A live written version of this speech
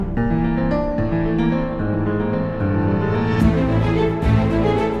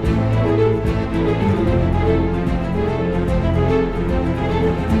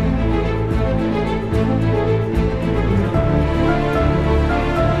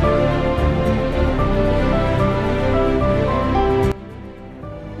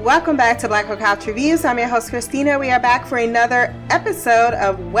Welcome back to Black Girl Couch Reviews. I'm your host, Christina. We are back for another episode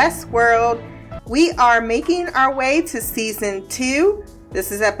of Westworld. We are making our way to season 2.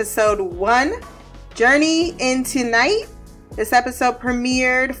 This is episode 1, Journey into Night. This episode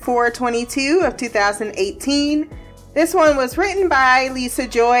premiered 4/22 of 2018. This one was written by Lisa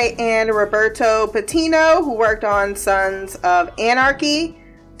Joy and Roberto Patino, who worked on Sons of Anarchy.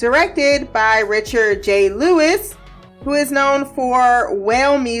 Directed by Richard J. Lewis, who is known for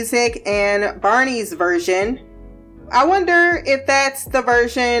Whale Music and Barney's Version. I wonder if that's the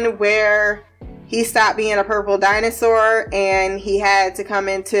version where he stopped being a purple dinosaur and he had to come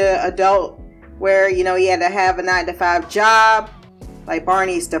into adult, where, you know, he had to have a 9-to-5 job. Like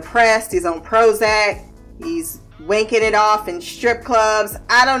Barney's depressed, he's on Prozac, he's wanking it off in strip clubs.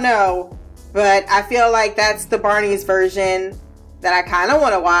 I don't know, but I feel like that's the Barney's version that I kind of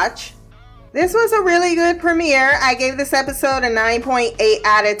want to watch. This was a really good premiere. I gave this episode a 9.8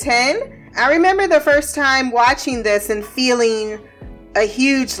 out of 10. I remember the first time watching this and feeling a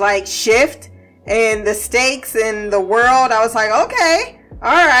huge shift in the stakes in the world. I was like, okay,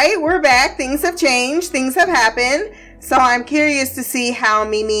 all right, we're back. Things have changed. Things have happened. So I'm curious to see how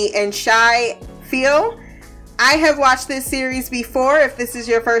Mimi and Shai feel. I have watched this series before, if this is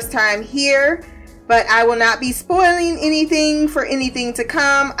your first time here, but I will not be spoiling anything for anything to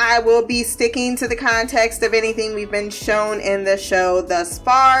come. I will be sticking to the context of anything we've been shown in the show thus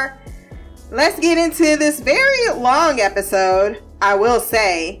far. Let's get into this very long episode, I will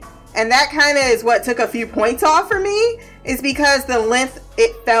say. And that kind of is what took a few points off for me, is because the length,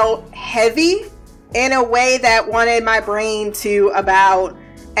 it felt heavy in a way that wanted my brain to, about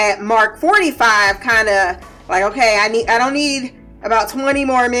at mark 45, kind of like, okay, I don't need about 20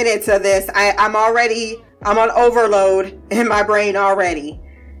 more minutes of this. I'm on overload in my brain already.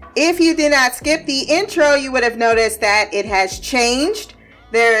 If you did not skip the intro, you would have noticed that it has changed.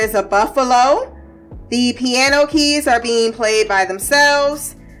 There is a buffalo. The piano keys are being played by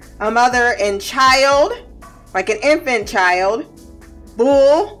themselves. A mother and child, like an infant child.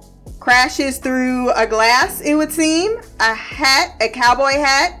 Bull crashes through a glass, it would seem. A hat, a cowboy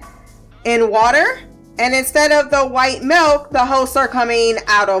hat, in water. And instead of the white milk, the hosts are coming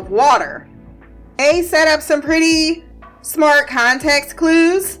out of water. They set up some pretty smart context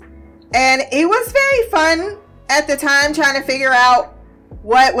clues, and it was very fun at the time trying to figure out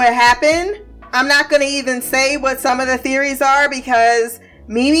what would happen. I'm not going to even say what some of the theories are, because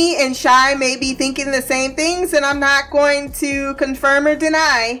Mimi and Shai may be thinking the same things, and I'm not going to confirm or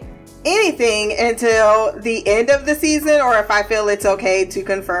deny anything until the end of the season, or if I feel it's okay to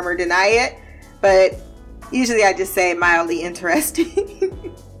confirm or deny it. But usually I just say mildly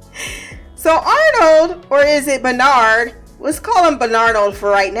interesting. So Arnold, or is it Bernard? Let's call him Bernardold for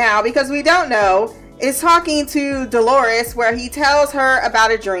right now because we don't know, is talking to Dolores, where he tells her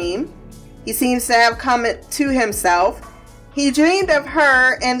about a dream. He seems to have come to himself. He dreamed of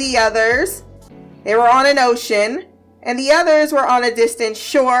her and the others. They were on an ocean, and the others were on a distant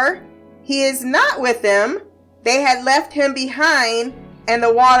shore. He is not with them. They had left him behind, and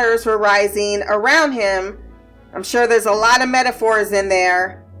the waters were rising around him. I'm sure there's a lot of metaphors in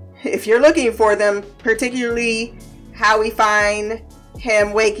there, if you're looking for them, particularly how we find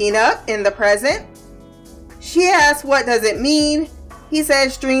him waking up in the present. She asks, what does it mean? He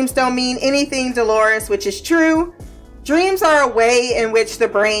says, dreams don't mean anything, Dolores, which is true. Dreams are a way in which the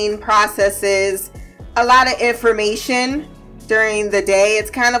brain processes a lot of information during the day. It's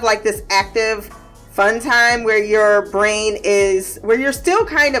kind of like this active fun time where your brain is, where you're still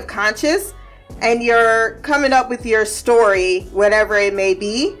kind of conscious and you're coming up with your story, whatever it may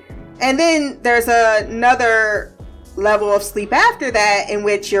be. And then there's another level of sleep after that, in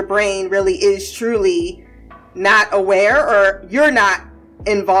which your brain really is truly not aware, or you're not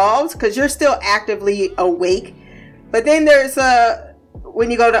involved because you're still actively awake. But then there's when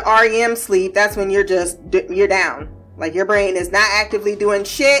you go to REM sleep, that's when you're down. Like your brain is not actively doing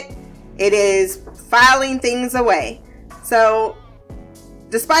shit. It is filing things away. So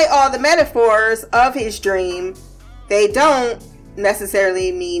despite all the metaphors of his dream, they don't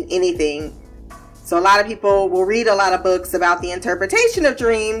necessarily mean anything. So a lot of people will read a lot of books about the interpretation of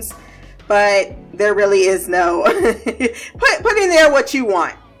dreams, but there really is no put in there what you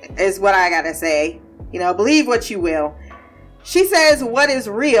want, is what I gotta say. You know, believe what you will. She says, what is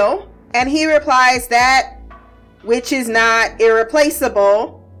real? And he replies, that which is not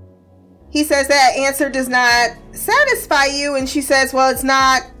irreplaceable. He says that answer does not satisfy you. And she says, well, it's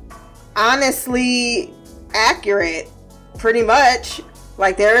not honestly accurate, pretty much.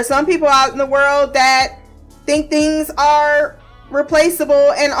 Like, there are some people out in the world that think things are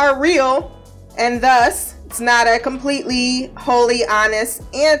replaceable and are real, and thus It's not a completely wholly honest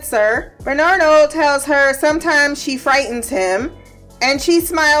answer. Bernardo tells her sometimes she frightens him, and she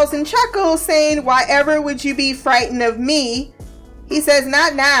smiles and chuckles, saying, "Why ever would you be frightened of me?" He says,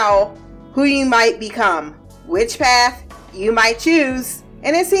 "Not now, who you might become, which path you might choose."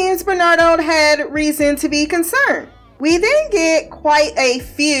 And it seems Bernardo had reason to be concerned. We then get quite a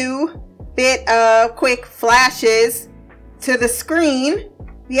few bit of quick flashes to the screen.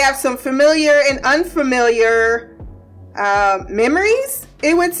 We have some familiar and unfamiliar memories,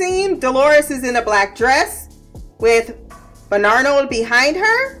 it would seem. Dolores is in a black dress with Bernardo behind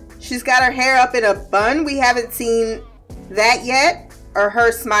her. She's got her hair up in a bun. We haven't seen that yet, or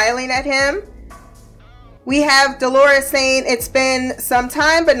her smiling at him. We have Dolores saying, "It's been some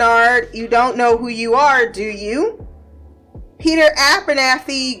time, Bernard. You don't know who you are, do you?" Peter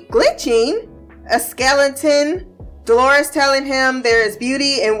Abernathy glitching, a skeleton. Dolores telling him there is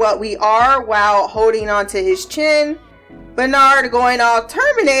beauty in what we are while holding onto his chin. Bernard going all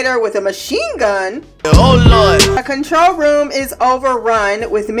Terminator with a machine gun. Oh Lord. A control room is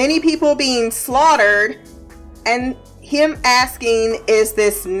overrun with many people being slaughtered, and him asking, "Is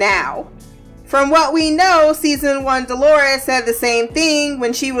this now?" From what we know, season 1 Dolores said the same thing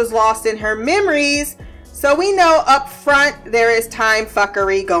when she was lost in her memories, so we know up front there is time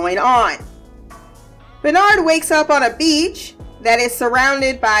fuckery going on. Bernard wakes up on a beach that is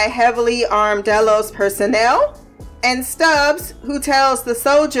surrounded by heavily armed Delos personnel, and Stubbs, who tells the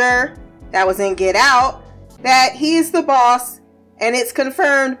soldier that was in Get Out that he's the boss, and it's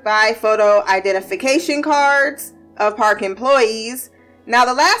confirmed by photo identification cards of park employees. Now,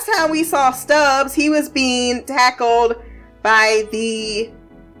 the last time we saw Stubbs, he was being tackled by the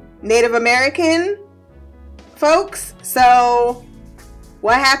Native American folks, so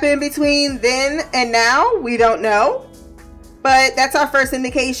what happened between then and now, we don't know. But that's our first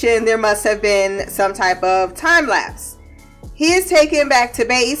indication there must have been some type of time lapse. He is taken back to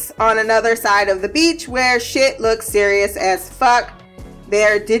base on another side of the beach where shit looks serious as fuck.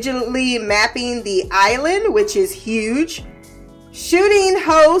 They're digitally mapping the island, which is huge. Shooting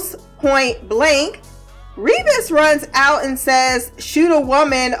hosts point blank. Rebus runs out and says, "Shoot a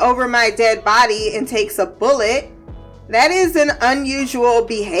woman over my dead body," and takes a bullet. That is an unusual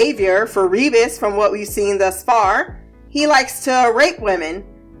behavior for Rebus from what we've seen thus far. He likes to rape women.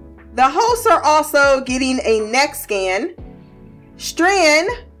 The hosts are also getting a neck scan. Strand,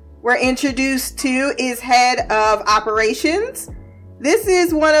 we're introduced to, is head of operations. This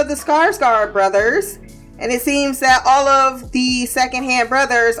is one of the Skarsgård brothers, and it seems that all of the secondhand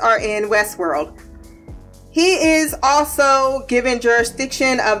brothers are in Westworld. He is also given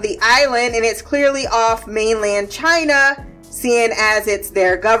jurisdiction of the island, and it's clearly off mainland China, seeing as it's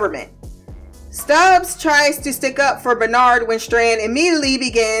their government. Stubbs tries to stick up for Bernard when Strand immediately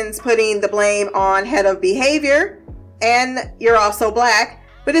begins putting the blame on head of behavior, and "You're also black,"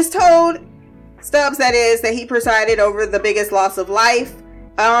 but is told, Stubbs that is, that he presided over the biggest loss of life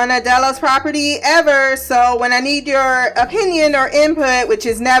on a Delos property ever, so when I need your opinion or input, which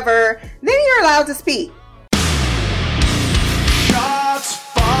is never, then you're allowed to speak. Shots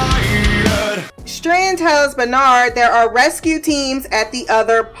fired. Strand tells Bernard there are rescue teams at the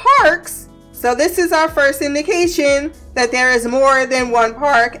other parks, so this is our first indication that there is more than one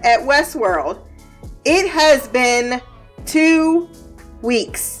park at Westworld. It has been 2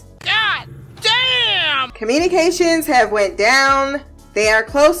 weeks. God damn! Communications have went down. They are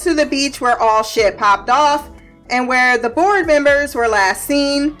close to the beach where all shit popped off and where the board members were last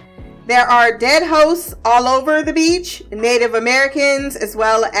seen. There are dead hosts all over the beach, Native Americans as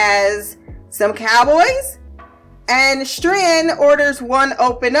well as some cowboys. And Strand orders one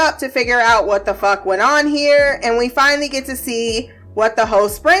open up to figure out what the fuck went on here, and we finally get to see what the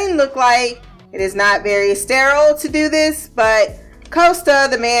host's brain looked like. It is not very sterile to do this, but Costa,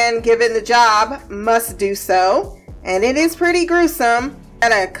 the man given the job, must do so. And it is pretty gruesome.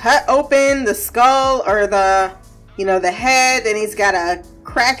 Gotta cut open the skull, or the head, and he's gotta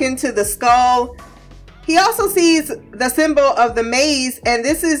crack into the skull. He also sees the symbol of the maze, and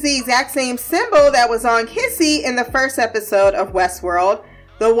this is the exact same symbol that was on Kissy in the first episode of Westworld.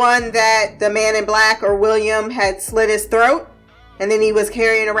 The one that the man in black, or William, had slit his throat, and then he was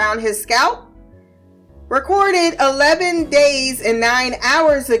carrying around his scalp. Recorded 11 days and 9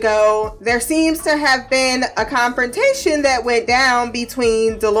 hours ago, there seems to have been a confrontation that went down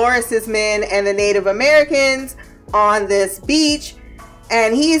between Dolores' men and the Native Americans on this beach.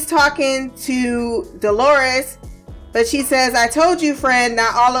 And he's talking to Dolores, but she says, "I told you, friend,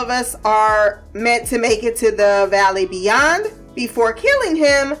 not all of us are meant to make it to the valley beyond." Before killing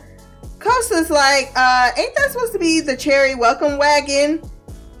him, Costa's like, ain't that supposed to be the cherry welcome wagon?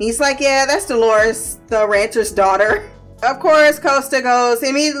 He's like, yeah, that's Dolores, the rancher's daughter. Of course, Costa goes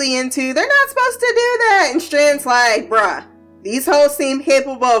immediately into, they're not supposed to do that. And Strand's like, bruh, these hoes seem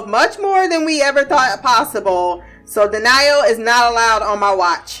capable of much more than we ever thought possible. So denial is not allowed on my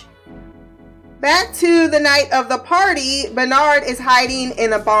watch. Back to the night of the party, Bernard is hiding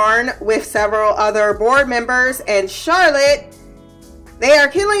in a barn with several other board members and Charlotte. They are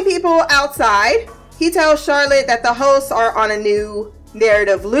killing people outside. He tells Charlotte that the hosts are on a new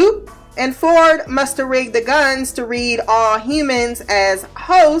narrative loop and Ford must have rigged the guns to read all humans as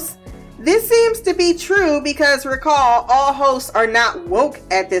hosts. This seems to be true because recall, all hosts are not woke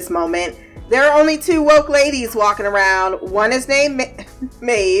at this moment. There are only two woke ladies walking around. One is named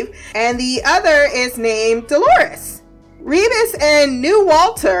Maeve, and the other is named Dolores. Rebus and New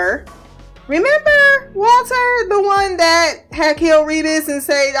Walter. Remember Walter, the one that had killed Rebus and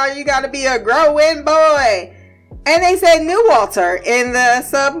said, "Oh, you gotta be a growing boy." And they said New Walter in the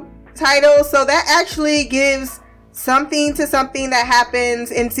subtitle, so that actually gives something to something that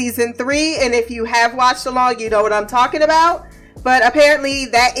happens in season 3. And if you have watched along, you know what I'm talking about. But apparently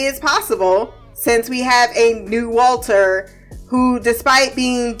that is possible since we have a New Walter who, despite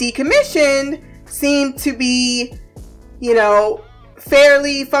being decommissioned, seemed to be,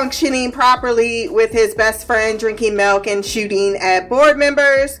 fairly functioning properly with his best friend drinking milk and shooting at board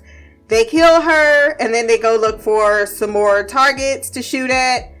members. They kill her and then they go look for some more targets to shoot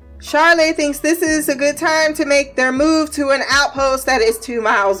at. Charlotte thinks this is a good time to make their move to an outpost that is 2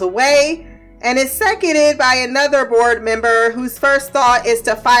 miles away, and is seconded by another board member whose first thought is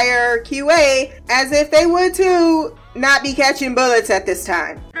to fire QA as if they would too not be catching bullets at this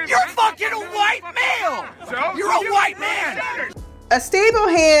time. You're fucking a white male! So? You're a white man! A stable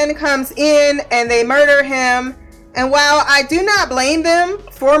hand comes in and they murder him, and while I do not blame them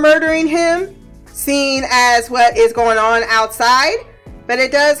for murdering him, seeing as what is going on outside, but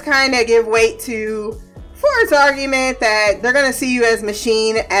it does kind of give weight to Ford's argument that they're gonna see you as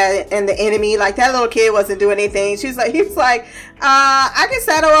machine and the enemy. Like, that little kid wasn't doing anything. He was like, I can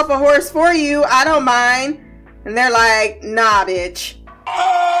saddle up a horse for you. I don't mind. And they're like, nah, bitch.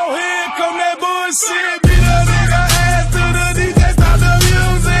 Oh, here come that bullshit. Beat a nigga ass to the DJ, stop the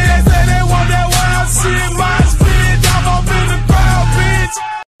music. Say they want that wild shit. My spit, I'm up in the crowd, bitch.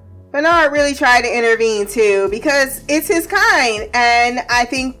 Bernard really tried to intervene too because it's his kind, and I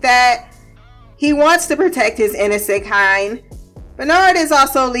think that he wants to protect his innocent kind. Bernard is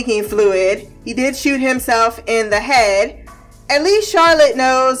also leaking fluid. He did shoot himself in the head. At least Charlotte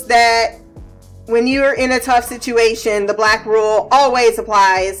knows that when you're in a tough situation, the black rule always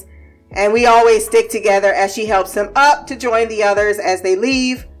applies, and we always stick together as she helps him up to join the others as they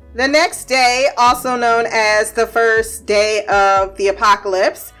leave. The next day, also known as the first day of the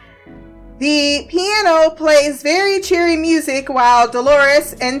apocalypse, the piano plays very cheery music while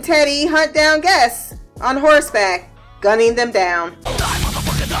Dolores and Teddy hunt down guests on horseback, gunning them down. Die,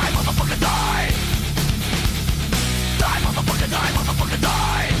 motherfucker, die, motherfucker, die. Die, motherfucker, die, motherfucker,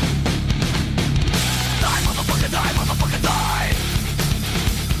 die. Die, motherfucker, die, motherfucker, die.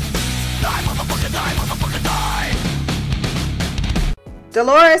 Die, motherfucker, die, motherfucker, die.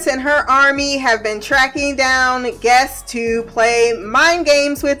 Dolores and her army have been tracking down guests to play mind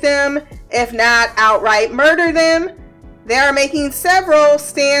games with them, if not outright murder them. They are making several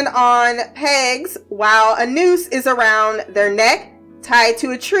stand on pegs while a noose is around their neck, tied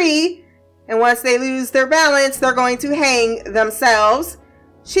to a tree, and once they lose their balance, they're going to hang themselves.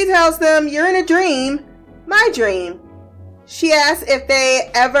 She tells them, "You're in a dream, my dream." She asks if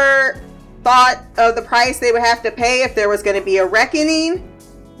they ever thought of the price they would have to pay if there was going to be a reckoning.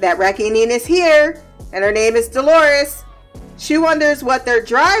 That reckoning is here, and her name is Dolores. She wonders what their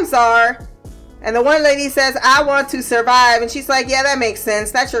drives are, and the one lady says, "I want to survive," and she's like, "Yeah, that makes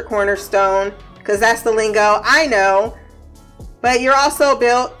sense. That's your cornerstone, because that's the lingo I know. But you're also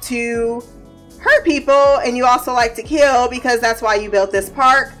built to hurt people, and you also like to kill, because that's why you built this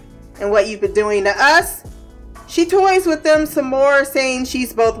park and what you've been doing to us." She toys with them some more, saying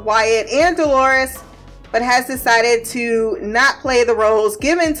she's both Wyatt and Dolores, but has decided to not play the roles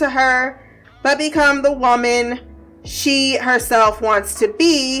given to her, but become the woman she herself wants to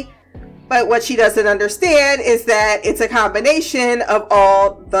be. But what she doesn't understand is that it's a combination of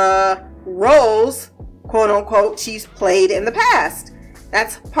all the roles, quote unquote, she's played in the past.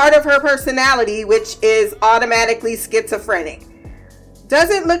 That's part of her personality, which is automatically schizophrenic.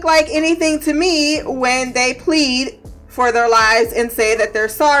 Doesn't look like anything to me when they plead for their lives and say that they're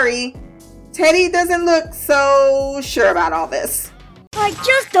sorry. Teddy doesn't look so sure about all this. I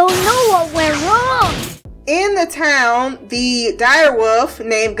just don't know what went wrong. In the town, the direwolf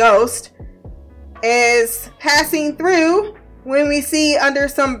named Ghost is passing through When we see under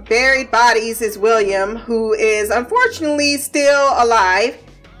some buried bodies is William, who is unfortunately still alive.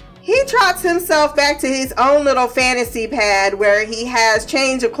 He trots himself back to his own little fantasy pad where he has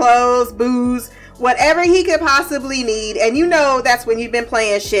change of clothes, booze, whatever he could possibly need. And you know that's when you've been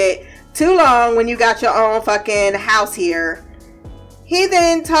playing shit too long when you got your own fucking house here. He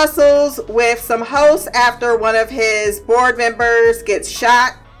then tussles with some hosts after one of his board members gets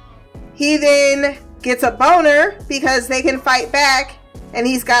shot. He then gets a boner because they can fight back and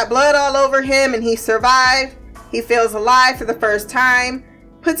he's got blood all over him and he survived. He feels alive for the first time,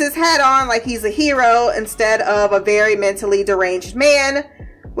 puts his hat on like he's a hero instead of a very mentally deranged man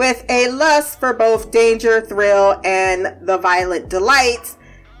with a lust for both danger, thrill, and the violent delights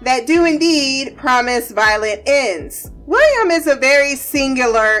that do indeed promise violent ends. William is a very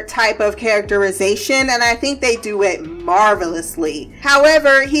singular type of characterization, and I think they do it marvelously.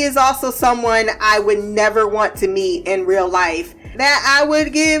 However, he is also someone I would never want to meet in real life, that I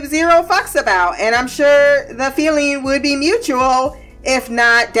would give zero fucks about, and I'm sure the feeling would be mutual, if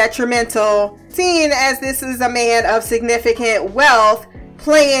not detrimental, seeing as this is a man of significant wealth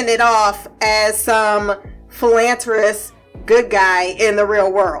playing it off as some philanthropist good guy in the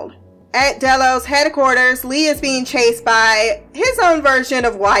real world. At Delos headquarters, Lee is being chased by his own version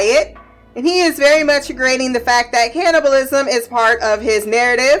of Wyatt, and he is very much agreeing the fact that cannibalism is part of his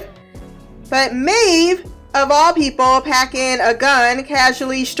narrative. But Maeve, of all people, packing a gun,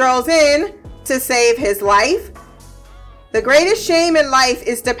 casually strolls in to save his life. The greatest shame in life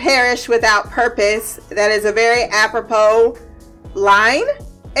is to perish without purpose. That is a very apropos line,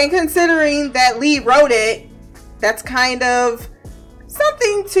 and considering that Lee wrote it, that's kind of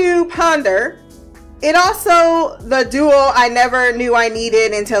something to ponder. It also the duel I never knew I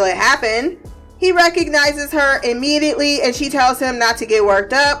needed until it happened. He recognizes her immediately and she tells him not to get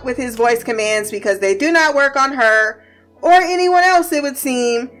worked up with his voice commands because they do not work on her or anyone else, it would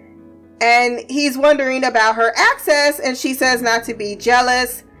seem. And he's wondering about her access and she says not to be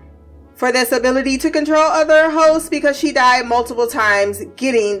jealous for this ability to control other hosts because she died multiple times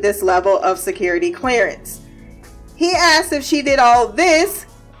getting this level of security clearance. He asks if she did all this,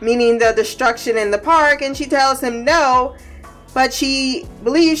 meaning the destruction in the park, and she tells him no, but she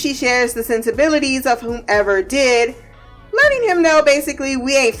believes she shares the sensibilities of whomever did, letting him know basically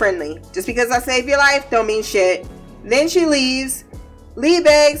we ain't friendly. Just because I saved your life don't mean shit. Then she leaves. Lee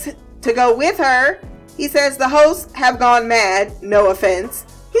begs to go with her. He says the hosts have gone mad, no offense.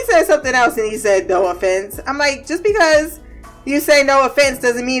 He said something else and he said no offense. I'm like, just because you say no offense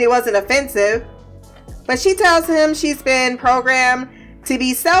doesn't mean it wasn't offensive. But she tells him she's been programmed to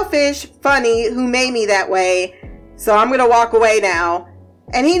be selfish, funny, who made me that way. So I'm going to walk away now.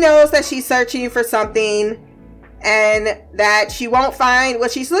 And he knows that she's searching for something and that she won't find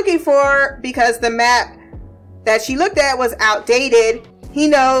what she's looking for because the map that she looked at was outdated. He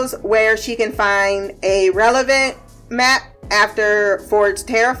knows where she can find a relevant map after Ford's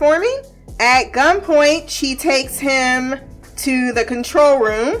terraforming. At gunpoint, she takes him to the control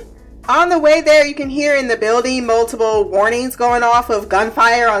room. On the way there, you can hear in the building multiple warnings going off of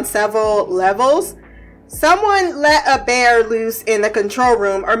gunfire on several levels. Someone let a bear loose in the control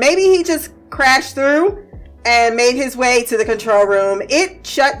room, or maybe he just crashed through and made his way to the control room. It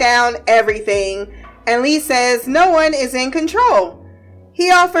shut down everything, and Lee says no one is in control.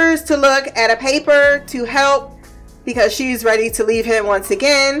 He offers to look at a paper to help because she's ready to leave him once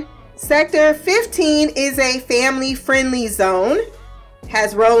again. Sector 15 is a family-friendly zone,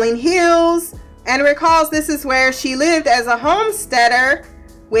 has rolling hills, and recalls this is where she lived as a homesteader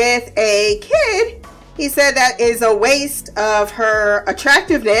with a kid. He said that is a waste of her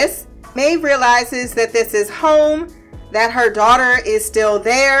attractiveness. Maeve realizes that this is home, that her daughter is still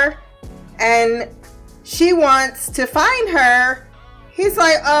there, and she wants to find her. He's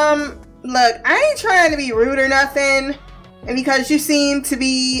like, look, I ain't trying to be rude or nothing, and because you seem to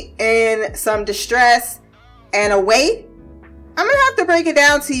be in some distress and await, I'm gonna have to break it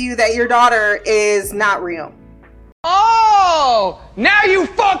down to you that your daughter is not real. Oh, now you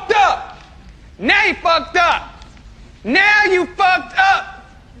fucked up. Now you fucked up. Now you fucked up.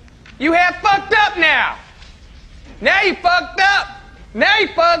 You have fucked up now. Now you fucked up. Now you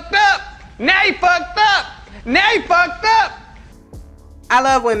fucked up. Now you fucked up. Now you fucked up. I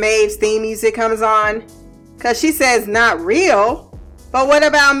love when Maeve's theme music comes on, because she says not real. But what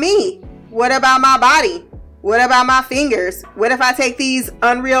about me? What about my body? What about my fingers? What if I take these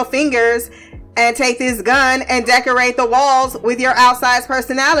unreal fingers and take this gun and decorate the walls with your outsized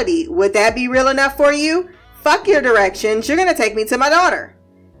personality? Would that be real enough for you? Fuck your directions. You're going to take me to my daughter.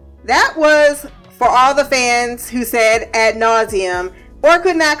 That was for all the fans who said ad nauseum or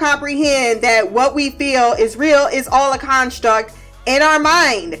could not comprehend that what we feel is real is all a construct in our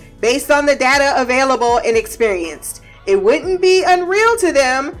mind based on the data available and experienced. It wouldn't be unreal to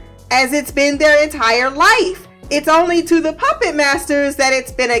them as it's been their entire life. It's only to the puppet masters that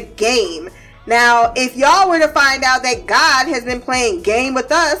it's been a game. Now, if y'all were to find out that God has been playing game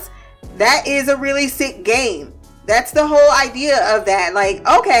with us, that is a really sick game. That's the whole idea of that. Like,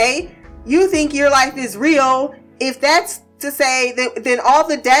 okay, you think your life is real. If that's to say that, then all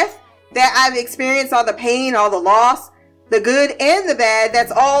the death that I've experienced, all the pain, all the loss, the good and the bad,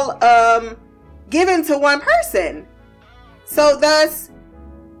 that's all given to one person. So thus,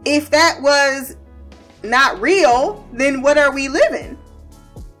 if that was not real, then what are we living?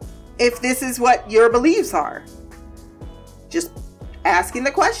 If this is what your beliefs are. Just asking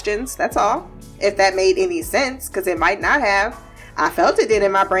the questions, that's all. If that made any sense, because it might not have. I felt it did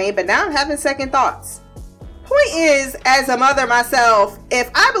in my brain, but now I'm having second thoughts. Point is, as a mother myself,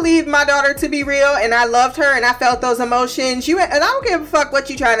 if I believed my daughter to be real and I loved her and I felt those emotions, and I don't give a fuck what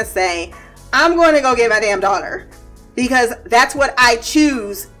you're trying to say, I'm going to go get my damn daughter. Because that's what I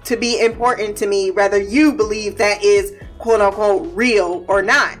choose to be important to me, whether you believe that is quote unquote real or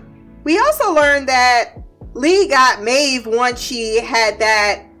not. We also learned that Lee got Maeve once she had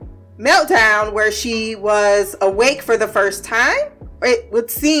that meltdown where she was awake for the first time. It would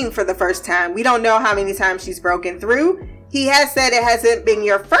seem for the first time. We don't know how many times she's broken through. He has said it hasn't been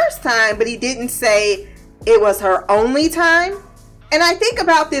your first time, but he didn't say it was her only time. And I think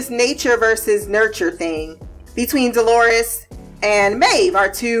about this nature versus nurture thing between Dolores and Maeve,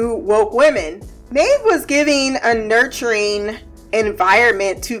 our two woke women. Maeve was given a nurturing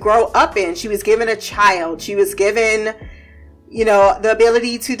environment to grow up in. She was given a child. She was given, the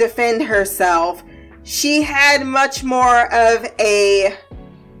ability to defend herself. She had much more of a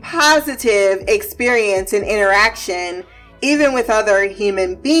positive experience and interaction, even with other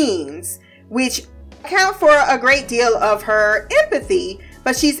human beings, which account for a great deal of her empathy.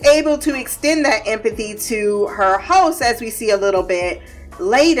 But she's able to extend that empathy to her host, as we see a little bit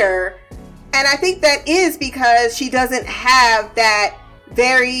later. And I think that is because she doesn't have that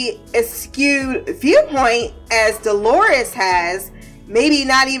very skewed viewpoint as Dolores has. Maybe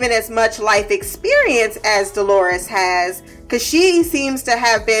not even as much life experience as Dolores has, because she seems to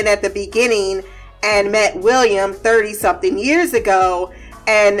have been at the beginning and met William 30-something years ago.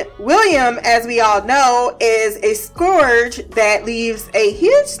 And William, as we all know, is a scourge that leaves a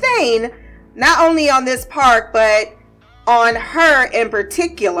huge stain, not only on this park, but on her in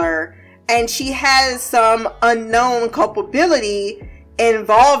particular. And she has some unknown culpability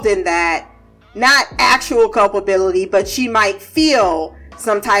involved in that. Not actual culpability, but she might feel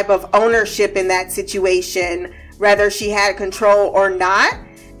some type of ownership in that situation, whether she had control or not.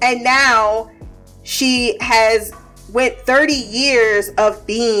 And now she has went 30 years of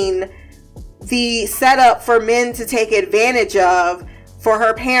being the setup for men to take advantage of, for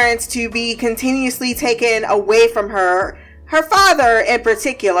her parents to be continuously taken away from her father in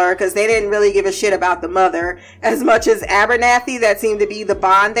particular, because they didn't really give a shit about the mother as much as Abernathy. That seemed to be the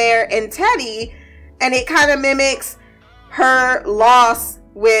bond there, and Teddy. And it kind of mimics her loss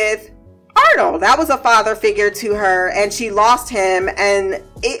with Arnold. That was a father figure to her, and she lost him, and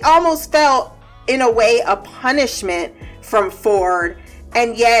it almost felt in a way a punishment from Ford.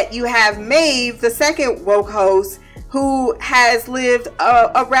 And yet you have Maeve, the second woke host, who has lived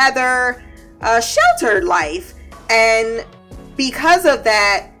a rather sheltered life, and because of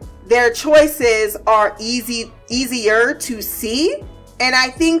that, their choices are easier to see. And I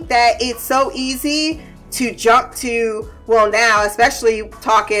think that it's so easy to jump to, well, now, especially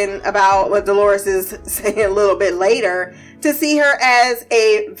talking about what Dolores is saying a little bit later, to see her as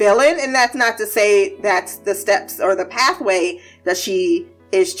a villain. And that's not to say that's the steps or the pathway that she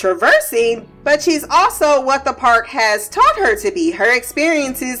is traversing, but she's also what the park has taught her to be. Her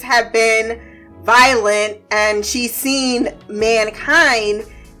experiences have been violent, and she's seen mankind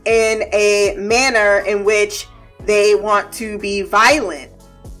in a manner in which they want to be violent.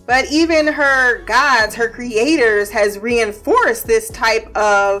 But even her gods, her creators, has reinforced this type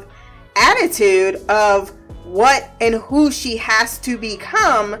of attitude of what and who she has to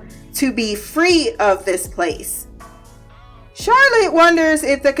become to be free of this place. Charlotte wonders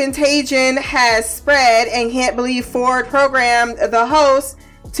if the contagion has spread and can't believe Ford programmed the host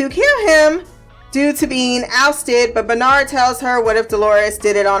to kill him due to being ousted, but Bernard tells her, what if Dolores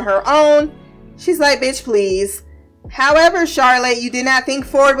did it on her own? She's like, bitch, please. However, Charlotte, you did not think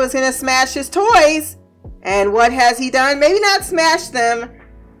Ford was going to smash his toys. And what has he done? Maybe not smash them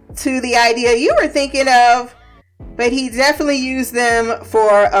to the idea you were thinking of, but he definitely used them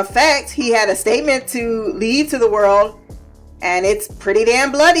for effect. He had a statement to leave to the world. and it's pretty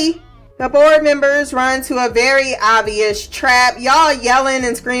damn bloody. The board members run to a very obvious trap. Y'all yelling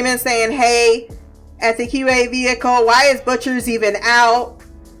and screaming, saying, hey, at the QA vehicle, why is Butchers even out?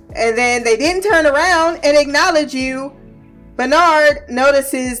 And then they didn't turn around and acknowledge you. Bernard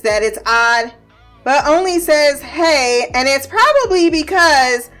notices that it's odd, but only says, hey, and it's probably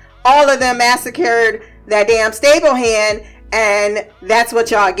because all of them massacred that damn stable hand, and that's what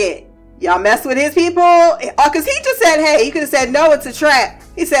y'all get. Y'all mess with his people? Because he just said, hey. He could have said, no, it's a trap.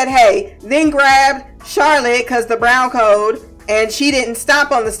 He said, hey, then grabbed Charlotte because the brown code, and she didn't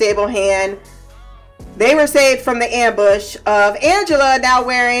stomp on the stable hand. They were saved from the ambush of Angela now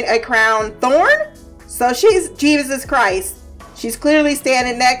wearing a crown thorn. So she's Jesus Christ. She's clearly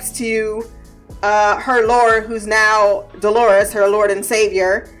standing next to her Lord, who's now Dolores, her Lord and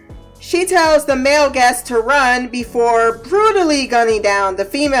Savior. She tells the male guest to run before brutally gunning down the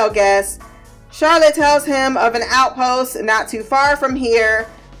female guest. Charlotte tells him of an outpost not too far from here,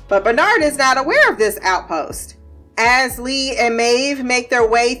 but Bernard is not aware of this outpost. As Lee and Maeve make their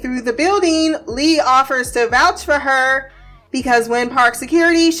way through the building, Lee offers to vouch for her because when park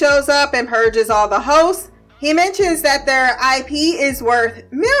security shows up and purges all the hosts, he mentions that their IP is worth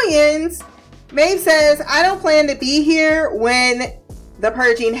millions. Maeve says, I don't plan to be here when the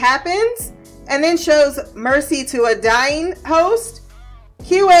purging happens, and then shows mercy to a dying host.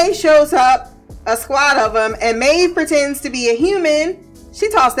 QA shows up, a squad of them, and Maeve pretends to be a human. She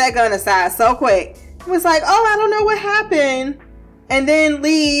tossed that gun aside so quick. It was like, oh, I don't know what happened. And then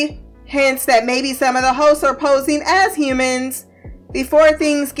Lee hints that maybe some of the hosts are posing as humans. Before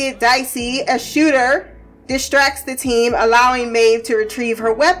things get dicey, a shooter distracts the team, allowing Maeve to retrieve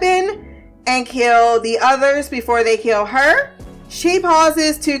her weapon and kill the others before they kill her. She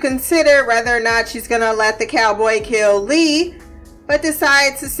pauses to consider whether or not she's going to let the cowboy kill Lee, but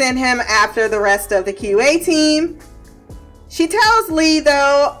decides to send him after the rest of the QA team. She tells Lee,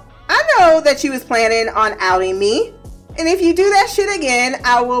 though, I know that you was planning on outing me, and if you do that shit again,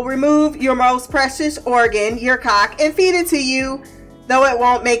 I will remove your most precious organ, your cock, and feed it to you, though it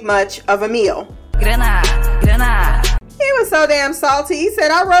won't make much of a meal. Grana. He was so damn salty. He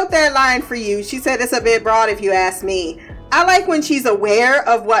said, I wrote that line for you. She said, it's a bit broad if you ask me. I like when she's aware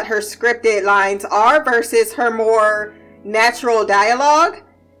of what her scripted lines are versus her more natural dialogue.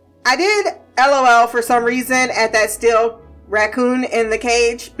 I did LOL for some reason at that still raccoon in the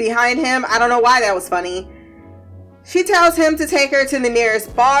cage behind him. I don't know why that was funny. She tells him to take her to the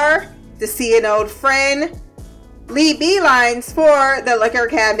nearest bar to see an old friend. Lee beelines for the liquor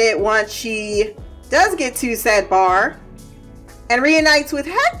cabinet once she does get to said bar and reunites with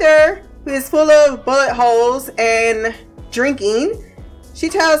Hector, who is full of bullet holes and drinking. She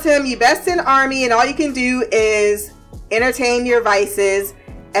tells him, you best in army and all you can do is entertain your vices.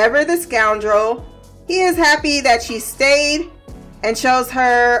 Ever the scoundrel. He is happy that she stayed and shows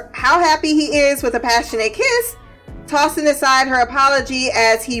her how happy he is with a passionate kiss, tossing aside her apology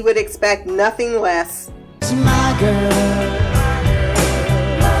as he would expect nothing less. It's my girl.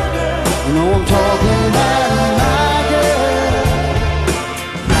 You know I'm talking about my girl.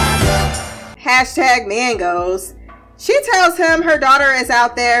 Hashtag Mangos. She tells him her daughter is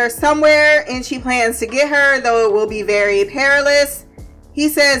out there somewhere and she plans to get her, though it will be very perilous. He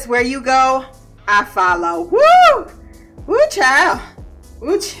says, where you go, I follow. Woo! Woo, child.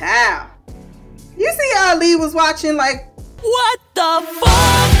 Woo, child. You see Lee was watching like, What the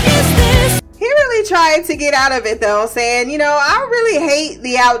fuck is this? he really tried to get out of it though, saying, you know, I really hate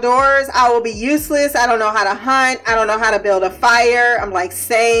the outdoors. I will be useless. I don't know how to hunt. I don't know how to build a fire. I'm like,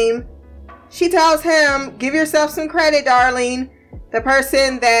 same. She tells him, give yourself some credit, darling. The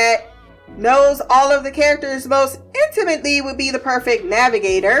person that knows all of the characters most intimately would be the perfect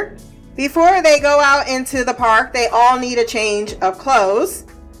navigator. Before they go out into the park, they all need a change of clothes.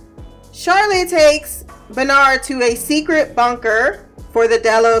 Charlotte takes Bernard to a secret bunker for the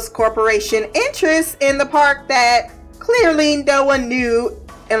Delos Corporation interests in the park that clearly no one knew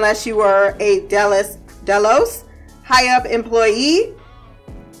unless you were a Delos high-up employee.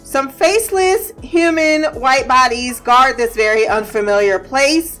 Some faceless human white bodies guard this very unfamiliar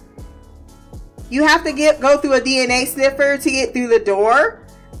place. You have to go through a DNA sniffer to get through the door.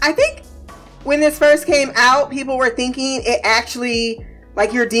 I think when this first came out, people were thinking it actually,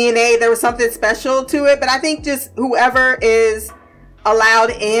 like your DNA, there was something special to it. But I think just whoever is allowed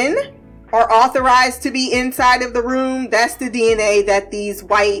in or authorized to be inside of the room, that's the DNA that these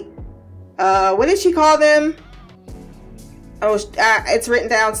white, what did she call them? Oh, it's written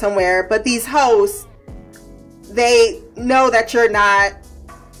down somewhere. But these hosts, they know that you're not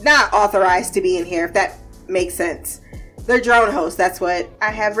authorized to be in here, if that makes sense. They're drone hosts. That's what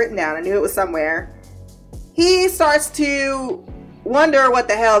I have written down. I knew it was somewhere. he starts to wonder what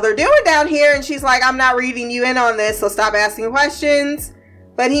the hell they're doing down here, and she's like, I'm not reading you in on this, so stop asking questions.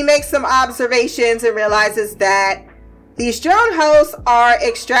 But he makes some observations and realizes that these drone hosts are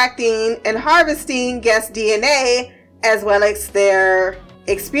extracting and harvesting guest DNA as well as their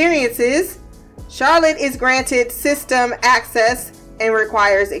experiences. Charlotte is granted system access and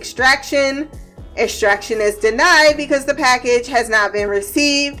requires extraction. Extraction is denied because the package has not been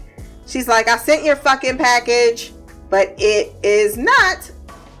received. She's like, I sent your fucking package, but it is not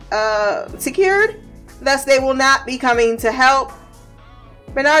secured. Thus, they will not be coming to help.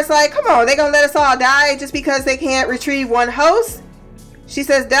 Bernard's like, come on, they gonna let us all die just because they can't retrieve one host? She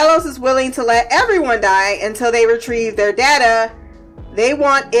says Delos is willing to let everyone die until they retrieve their data. They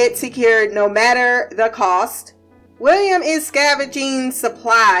want it secured no matter the cost. William is scavenging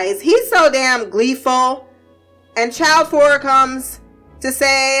supplies. He's so damn gleeful. And Child 4 comes to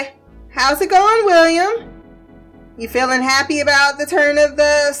say, how's it going, William? You feeling happy about the turn of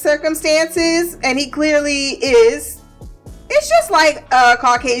the circumstances? And he clearly is. It's just like a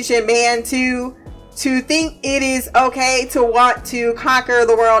Caucasian man to think it is okay to want to conquer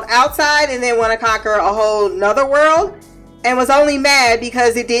the world outside and then want to conquer a whole nother world, and was only mad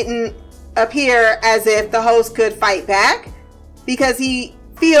because it didn't appear as if the host could fight back, because he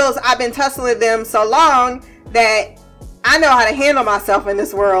feels I've been tussling them so long that I know how to handle myself in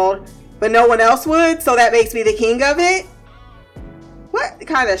this world, but no one else would, so that makes me the king of it. What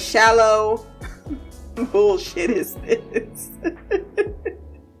kind of shallow bullshit is this?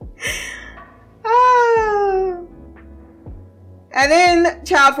 And then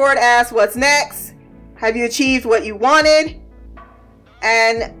Child Ford asks, what's next? Have you achieved what you wanted?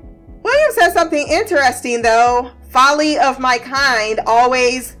 And William says something interesting though. Folly of my kind,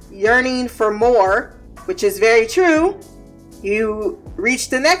 always yearning for more, which is very true. You reach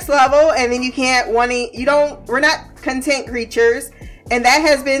the next level and then we're not content creatures. And that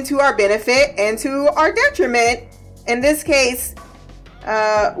has been to our benefit and to our detriment. In this case,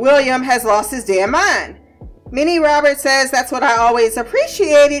 William has lost his damn mind. Minnie Roberts says, that's what I always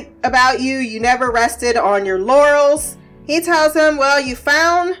appreciated about you. You never rested on your laurels. He tells him, well, you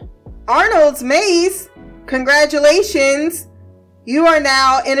found Arnold's maze. Congratulations. You are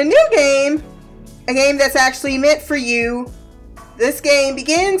now in a new game. A game that's actually meant for you. This game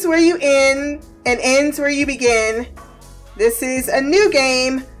begins where you end and ends where you begin. This is a new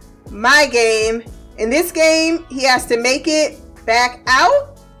game, my game. In this game, he has to make it back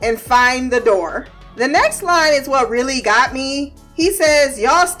out and find the door. The next line is what really got me. He says,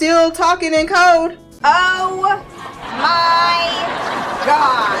 y'all still talking in code? Oh my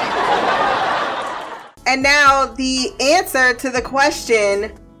God. And now the answer to the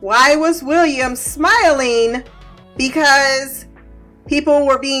question, why was William smiling? Because people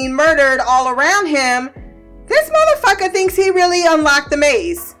were being murdered all around him. This motherfucker thinks he really unlocked the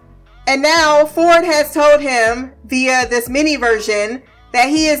maze. And now Ford has told him via this mini version that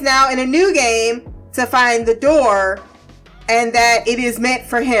he is now in a new game to find the door and that it is meant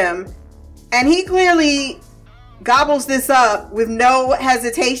for him. And he clearly gobbles this up with no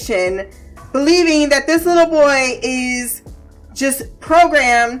hesitation, believing that this little boy is just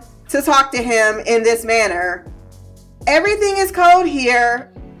programmed to talk to him in this manner. Everything is code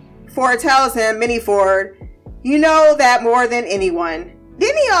here. Ford tells him, Mini Ford, you know that more than anyone.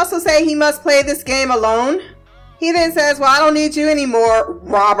 Didn't he also say he must play this game alone? He then says, well, I don't need you anymore,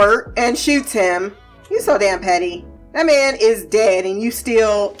 Robert, and shoots him. You're so damn petty. That man is dead and you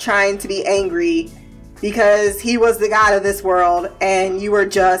still trying to be angry because he was the god of this world and you were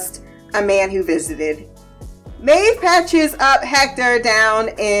just a man who visited. Maeve patches up Hector down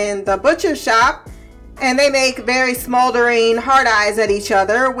in the butcher shop and they make very smoldering hard eyes at each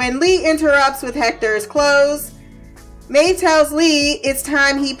other when Lee interrupts with Hector's clothes. Maeve tells Lee it's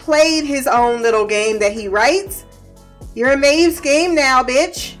time he played his own little game that he writes. You're in Maeve's game now,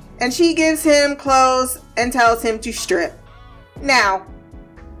 bitch. And she gives him clothes and tells him to strip. Now,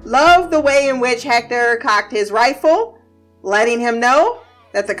 love the way in which Hector cocked his rifle, letting him know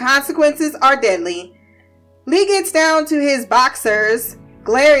that the consequences are deadly. Lee gets down to his boxers,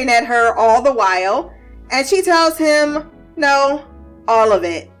 glaring at her all the while, and she tells him, no, all of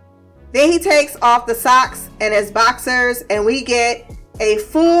it. Then he takes off the socks and his boxers, and we get a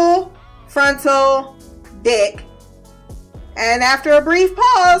full frontal dick. And after a brief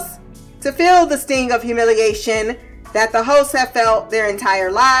pause, to feel the sting of humiliation that the hosts have felt their entire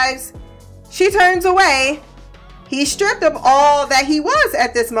lives, she turns away. He's stripped of all that he was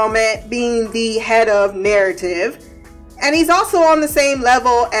at this moment, being the head of narrative. And he's also on the same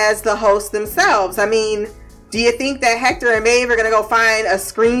level as the hosts themselves. I mean, do you think that Hector and Maeve are going to go find a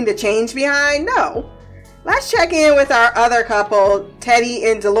screen to change behind? No. Let's check in with our other couple, Teddy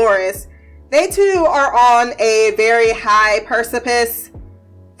and Dolores. They too are on a very high precipice,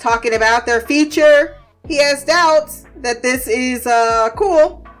 talking about their future. He has doubts that this is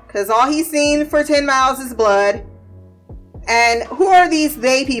cool, because all he's seen for 10 miles is blood. And who are these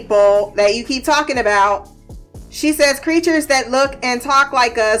they people that you keep talking about? She says creatures that look and talk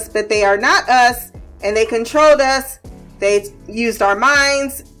like us, but they are not us, and they controlled us. They used our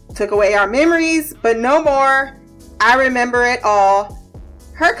minds, took away our memories, but no more. I remember it all.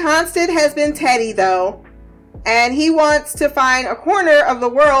 Her constant has been Teddy, though, and he wants to find a corner of the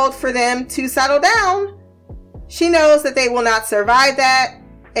world for them to settle down. She knows that they will not survive that,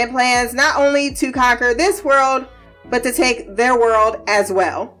 and plans not only to conquer this world, but to take their world as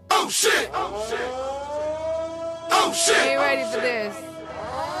well. Oh shit! Oh shit! Oh shit! Are you ready for this?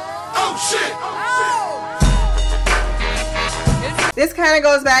 Oh shit! This kind of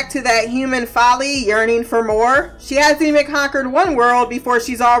goes back to that human folly, yearning for more. She hasn't even conquered one world before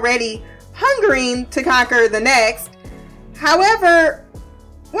she's already hungering to conquer the next. However,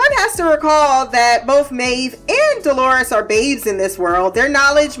 one has to recall that both Maeve and Dolores are babes in this world. Their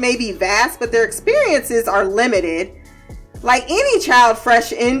knowledge may be vast, but their experiences are limited. Like any child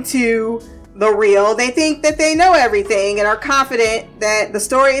fresh into the real, they think that they know everything and are confident that the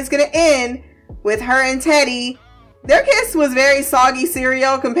story is going to end with her and Teddy. Their kiss was very soggy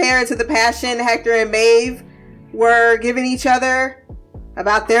cereal compared to the passion Hector and Maeve were giving each other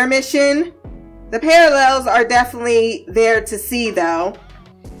about their mission. The parallels are definitely there to see, though.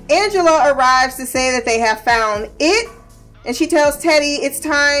 Angela arrives to say that they have found it, and she tells Teddy it's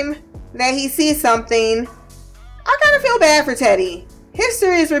time that he sees something. I kind of feel bad for Teddy.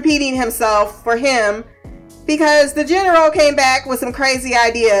 History is repeating himself for him because the general came back with some crazy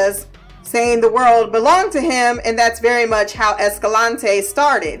ideas saying the world belonged to him, and that's very much how Escalante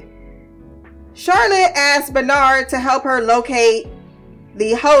started. Charlotte asks Bernard to help her locate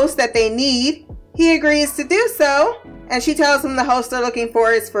the host that they need. He agrees to do so, and she tells him the host they're looking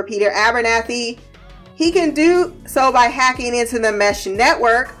for is for Peter Abernathy. He can do so by hacking into the mesh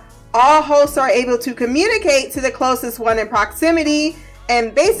network. All hosts are able to communicate to the closest one in proximity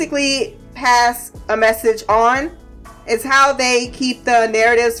and basically pass a message on. It's how they keep the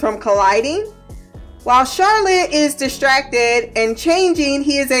narratives from colliding. While Charlotte is distracted and changing,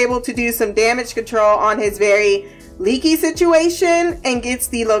 he is able to do some damage control on his very leaky situation and gets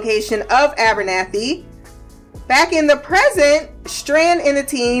the location of Abernathy. Back in the present, Strand and the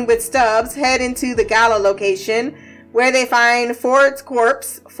team with Stubbs head into the Gala location where they find Ford's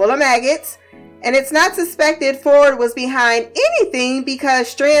corpse full of maggots, and it's not suspected Ford was behind anything because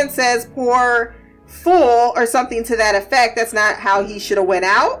Strand says poor fool or something to that effect. That's not how he should have went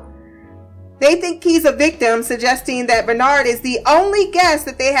out. They think he's a victim, suggesting that Bernard is the only guest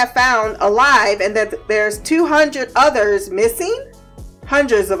that they have found alive and that there's 200 others missing.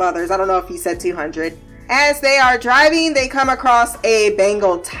 Hundreds of others. I don't know if he said 200. As they are driving, they come across a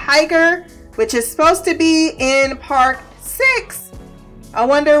Bengal tiger, which is supposed to be in Park 6. I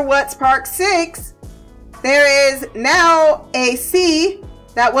wonder what's Park 6. There is now a sea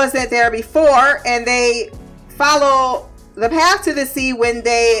that wasn't there before, and they follow the path to the sea when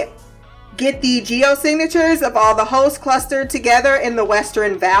they get the geosignatures of all the hosts clustered together in the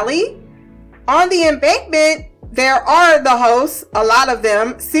Western Valley. On the embankment, there are the hosts, a lot of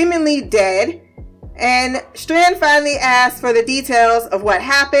them, seemingly dead. And Strand finally asks for the details of what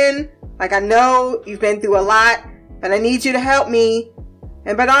happened. Like, I know you've been through a lot, but I need you to help me.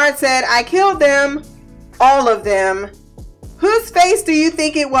 And Bernard said, I killed them, all of them. Whose face do you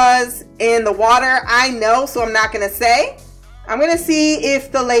think it was in the water? I know, so I'm not going to say. I'm going to see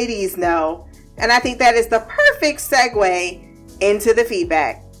if the ladies know. And I think that is the perfect segue into the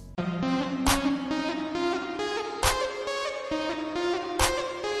feedback.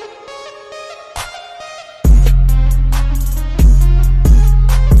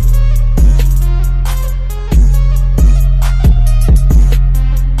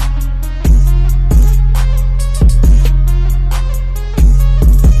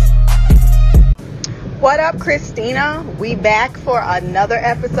 What up, Christina? We back for another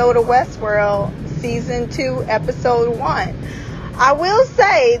episode of Westworld, Season 2, Episode 1. I will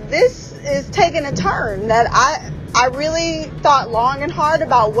say, this is taking a turn that I really thought long and hard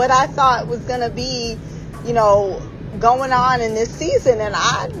about what I thought was going to be, going on in this season. And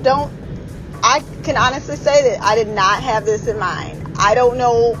I can honestly say that I did not have this in mind. I don't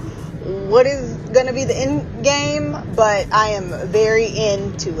know what is going to be the end game, but I am very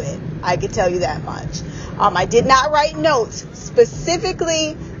into it. I can tell you that much. I did not write notes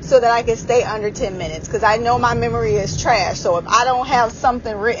specifically so that I could stay under 10 minutes because I know my memory is trash. So if I don't have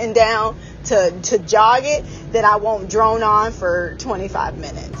something written down to jog it, then I won't drone on for 25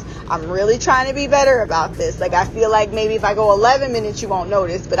 minutes. I'm really trying to be better about this. Like, I feel like maybe if I go 11 minutes, you won't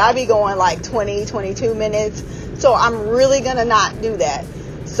notice, but I be going like 20, 22 minutes. So I'm really going to not do that.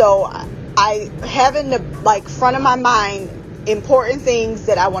 So I have in the like front of my mind important things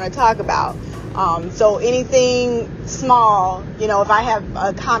that I want to talk about. So anything small, you know, if I have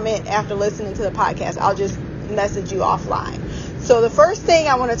a comment after listening to the podcast, I'll just message you offline. So the first thing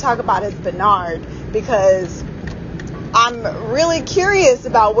I want to talk about is Bernard, because I'm really curious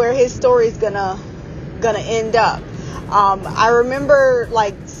about where his story is gonna end up. I remember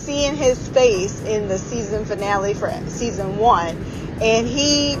like seeing his face in the season finale for season 1, and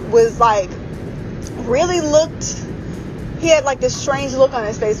he was like he had like this strange look on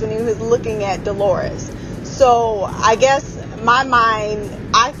his face when he was looking at Dolores. So I guess my mind,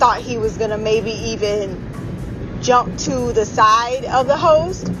 I thought he was gonna maybe even jump to the side of the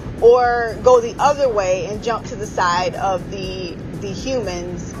host, or go the other way and jump to the side of the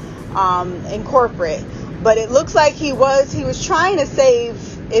humans in corporate. But it looks like he was trying to save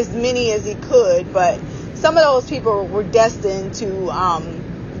as many as he could, but some of those people were destined to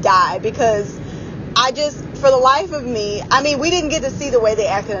die, because for the life of me, I mean, we didn't get to see the way they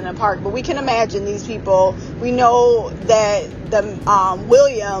acted in the park, but we can imagine these people. We know that the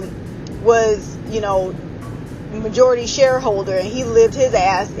William was, you know, majority shareholder, and he lived his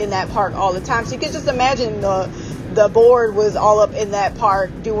ass in that park all the time. So you could just imagine the board was all up in that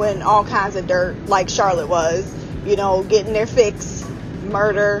park doing all kinds of dirt like Charlotte was, you know, getting their fix,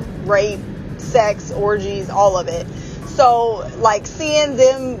 murder, rape, sex, orgies, all of it. So like seeing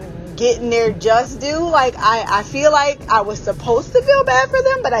them getting their just due, like I feel like I was supposed to feel bad for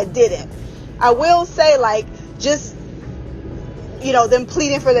them, but I didn't. I will say, like, just, you know, them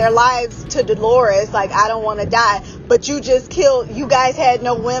pleading for their lives to Dolores, like, I don't want to die, but you guys had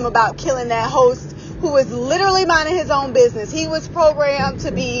no whim about killing that host who was literally minding his own business. He was programmed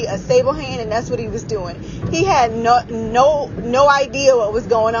to be a stable hand, and that's what he was doing. He had no idea what was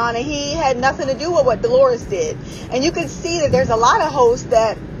going on, and he had nothing to do with what Dolores did. And you can see that there's a lot of hosts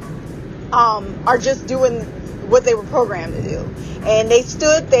that are just doing what they were programmed to do. And they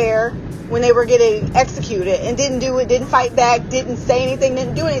stood there when they were getting executed and didn't fight back, didn't say anything,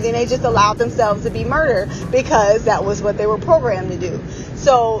 didn't do anything. They just allowed themselves to be murdered because that was what they were programmed to do.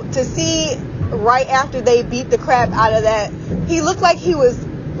 So to see right after they beat the crap out of that, he looked like he was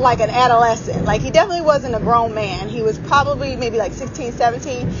like an adolescent. Like, he definitely wasn't a grown man. He was probably maybe like 16,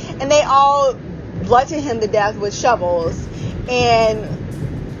 17, and they all bludgeoned him to death with shovels and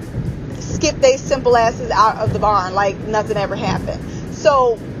skipped they simple asses out of the barn like nothing ever happened.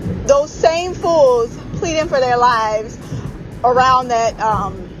 So those same fools pleading for their lives around that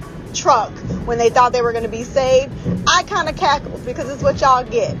truck when they thought they were going to be saved, I kind of cackled, because it's what y'all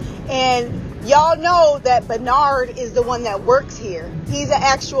get. And y'all know that Bernard is the one that works here. He's an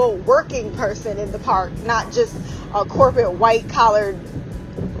actual working person in the park, not just a corporate white-collared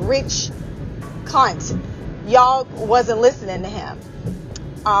rich cunt. Y'all wasn't listening to him.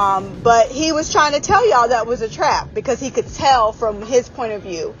 But he was trying to tell y'all that was a trap, because he could tell from his point of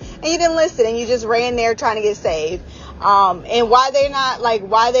view. And you didn't listen, and you just ran there trying to get saved. And why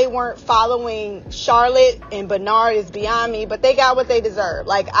they weren't following Charlotte and Bernard is beyond me, but they got what they deserve.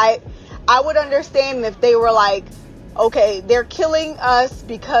 Like, I would understand if they were like, okay, they're killing us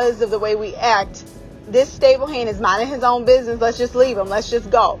because of the way we act. This stable hand is minding his own business. Let's just leave him. Let's just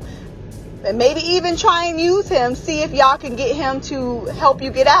go. And maybe even try and use him. See if y'all can get him to help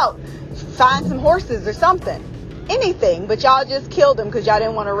you get out. Find some horses or something. Anything. But y'all just killed him because y'all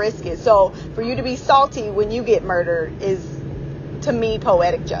didn't want to risk it. So for you to be salty when you get murdered is, to me,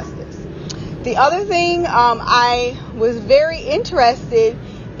 poetic justice. The other thing, I was very interested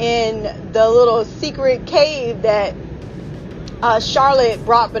in the little secret cave that Charlotte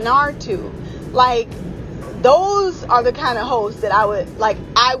brought Bernard to. Like, those are the kind of hosts that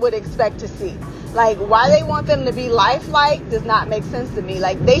I would expect to see. Like, why they want them to be lifelike does not make sense to me.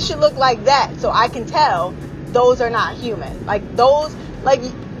 Like, they should look like that so I can tell those are not human. Like, those, like,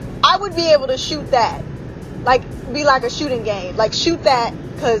 I would be able to shoot that. Like, be like a shooting game. Like, shoot that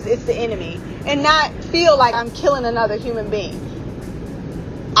because it's the enemy. And not feel like I'm killing another human being.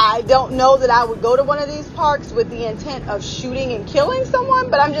 I don't know that I would go to one of these parks with the intent of shooting and killing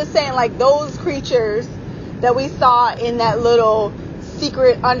someone. But I'm just saying, like, those creatures that we saw in that little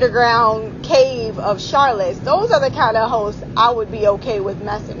secret underground cave of Charlotte's, those are the kind of hosts I would be okay with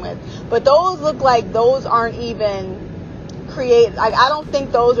messing with. But those look like those aren't even created. Like, I don't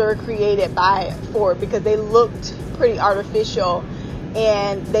think those are created by Ford, because they looked pretty artificial,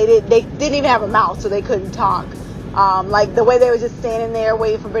 and they didn't even have a mouth, so they couldn't talk. Like the way they were just standing there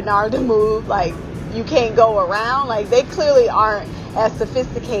waiting for Bernard to move, like you can't go around. Like they clearly aren't as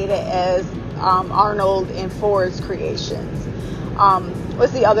sophisticated as Arnold and Ford's creations.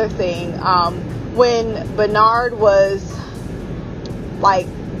 What's the other thing? When Bernard was like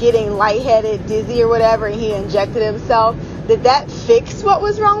getting lightheaded, dizzy or whatever, and he injected himself, did that fix what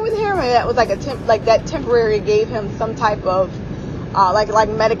was wrong with him? Or that was like that temporary gave him some type of like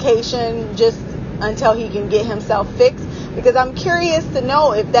medication just until he can get himself fixed? Because I'm curious to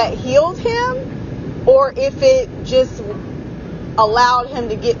know if that healed him or if it just allowed him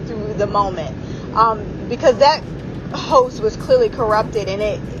to get through the moment. Because that host was clearly corrupted and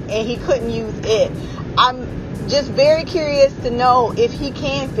he couldn't use it. I'm just very curious to know if he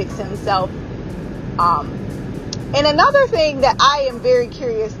can fix himself. And another thing that I am very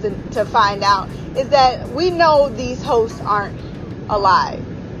curious to find out is that we know these hosts aren't alive.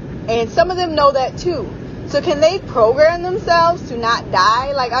 And some of them know that too. So can they program themselves to not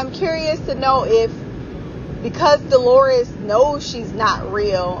die? Like, I'm curious to know if, because Dolores knows she's not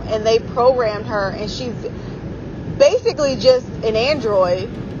real and they programmed her and she's basically just an android,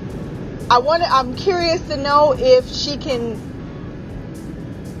 I'm curious to know if she can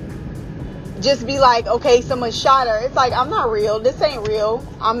just be like, okay, someone shot her. It's like, I'm not real. This ain't real.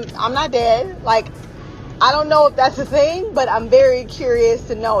 I'm not dead. Like, I don't know if that's a thing, but I'm very curious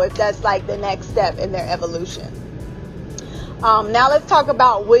to know if that's like the next step in their evolution. Now let's talk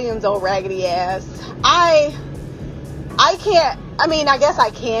about William's old raggedy ass. I guess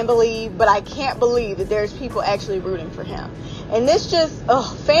I can believe, but I can't believe that there's people actually rooting for him. And this just,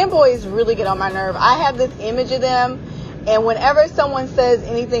 fanboys really get on my nerve. I have this image of them, and whenever someone says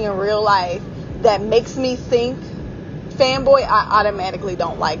anything in real life that makes me think fanboy, I automatically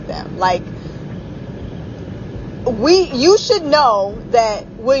don't like them. Like, you should know that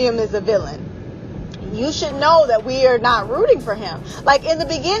William is a villain. You should know that we are not rooting for him. Like, in the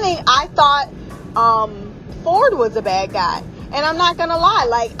beginning, I thought Ford was a bad guy. And I'm not gonna lie,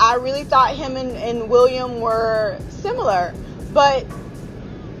 like, I really thought him and William were similar. But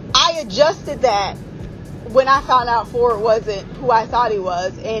I adjusted that when I found out Ford wasn't who I thought he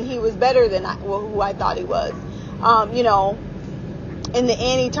was, and he was better than who I thought he was. In the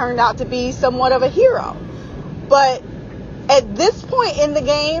end, he turned out to be somewhat of a hero. But at this point in the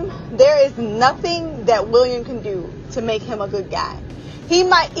game, there is nothing that William can do to make him a good guy. He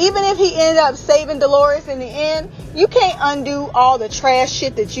might, even if he ended up saving Dolores in the end, you can't undo all the trash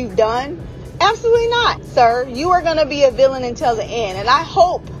shit that you've done. Absolutely not, sir. You are going to be a villain until the end. And I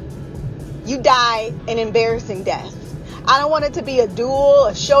hope you die an embarrassing death. I don't want it to be a duel,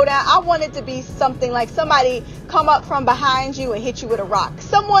 a showdown. I want it to be something like somebody come up from behind you and hit you with a rock.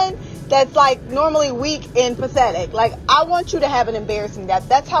 Someone that's like normally weak and pathetic. Like, I want you to have an embarrassing death.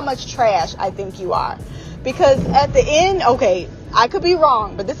 That's how much trash I think you are. Because at the end, okay, I could be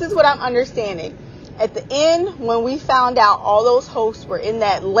wrong, but this is what I'm understanding. At the end, when we found out all those hosts were in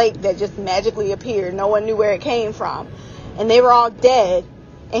that lake that just magically appeared, no one knew where it came from, and they were all dead,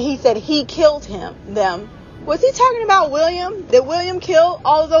 and he said he killed them. Was he talking about William? Did William kill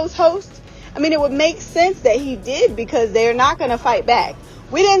all of those hosts? I mean, it would make sense that he did, because they're not going to fight back.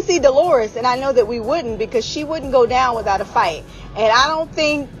 We didn't see Dolores, and I know that we wouldn't, because she wouldn't go down without a fight. And I don't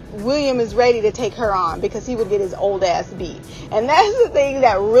think William is ready to take her on, because he would get his old ass beat. And that's the thing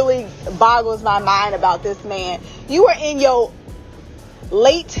that really boggles my mind about this man. You are in your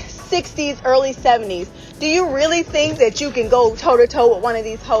late 60s, early 70s. Do you really think that you can go toe-to-toe with one of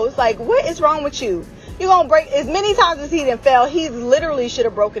these hoes? Like, what is wrong with you? You're going to break, as many times as he done fell, he literally should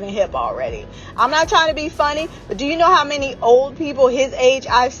have broken a hip already. I'm not trying to be funny, but do you know how many old people his age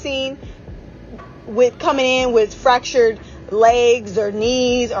I've seen with coming in with fractured legs or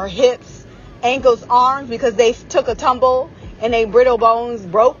knees or hips, ankles, arms, because they took a tumble and their brittle bones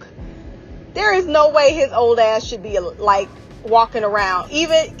broke? There is no way his old ass should be like walking around.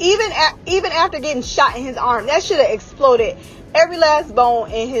 Even after getting shot in his arm, that should have exploded every last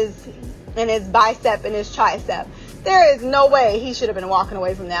bone in his bicep and his tricep. There is no way he should have been walking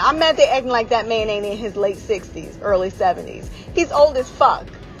away from that. I'm mad they acting like that man ain't in his late 60s, early 70s. He's old as fuck.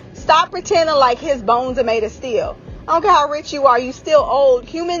 Stop pretending like his bones are made of steel. I don't care how rich you are, you still old.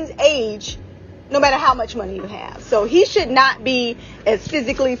 Humans age no matter how much money you have. So he should not be as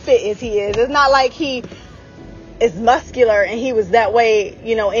physically fit as he is. It's not like he is muscular and he was that way,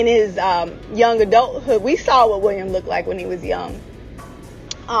 in his young adulthood. We saw what William looked like when he was young.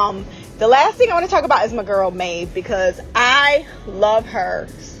 The last thing I want to talk about is my girl Maeve, because I love her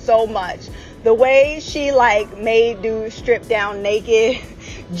so much. The way she made dude strip down naked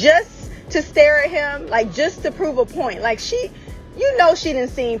just to stare at him, just to prove a point. you know she done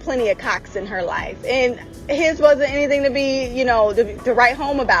seen plenty of cocks in her life, and his wasn't anything to be, you know, to write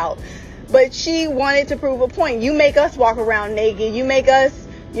home about. But she wanted to prove a point. You make us walk around naked. You make us,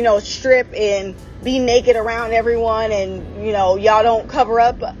 you know, strip and be naked around everyone, and, you know, y'all don't cover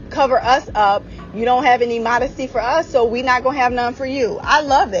us up. You don't have any modesty for us, so we not gonna have none for you. I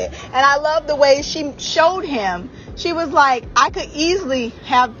love it. And I love the way she showed him. She was like, I could easily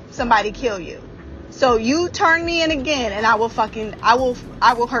have somebody kill you. So you turn me in again, and I will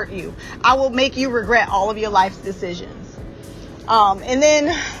hurt you. I will make you regret all of your life's decisions. And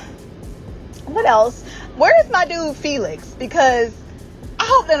then, what else? Where is my dude Felix? Because I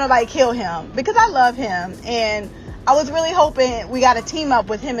hope that nobody kill him, because I love him, and I was really hoping we got a team up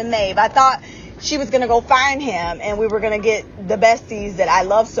with him and Maeve. I thought she was going to go find him, and we were going to get the besties that I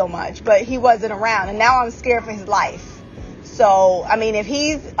love so much, but he wasn't around, and now I'm scared for his life. So, I mean, if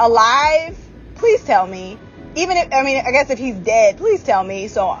he's alive, please tell me. I guess if he's dead, please tell me.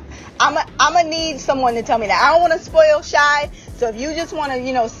 So I'm gonna need someone to tell me that. I don't want to spoil Shy. So if you just want to,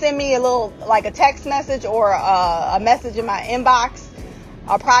 you know, send me a little, like a text message or a message in my inbox,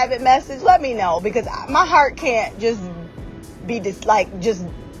 a private message, let me know, because my heart can't just be just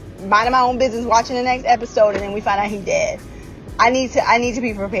minding my own business, watching the next episode, and then we find out he's dead. I need to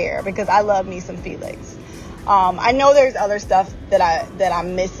be prepared, because I love me some Felix. I know there's other stuff that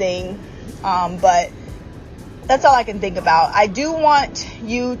I'm missing, but that's all I can think about. I do want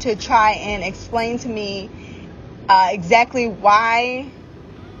you to try and explain to me exactly why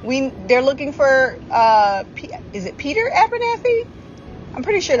they're looking for is it Peter Abernathy? I'm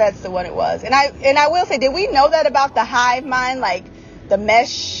pretty sure that's the one it was. And I will say, did we know that about the hive mind, like the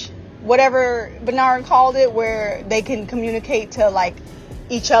mesh, whatever Bernard called it, where they can communicate to like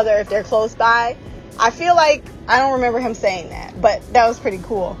each other if they're close by? I feel like I don't remember him saying that, but that was pretty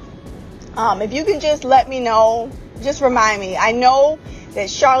cool. If you can just let me know, just remind me. I know that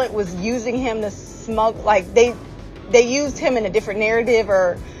Charlotte was using him to smuggle, like they used him in a different narrative,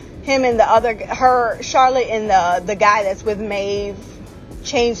 or him and Charlotte and the guy that's with Maeve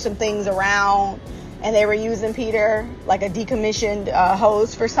changed some things around, and they were using Peter like a decommissioned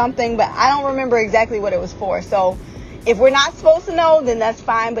host for something, but I don't remember exactly what it was for. So if we're not supposed to know, then that's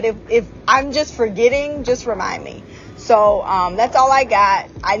fine, but if I'm just forgetting, just remind me. So that's all I got.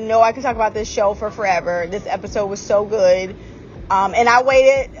 I know I could talk about this show for forever. This episode was so good. And I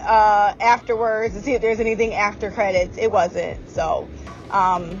waited afterwards to see if there's anything after credits. It wasn't. So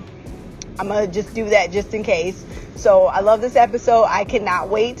I'm going to just do that just in case. So I love this episode. I cannot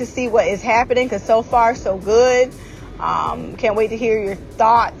wait to see what is happening, because so far so good. Can't wait to hear your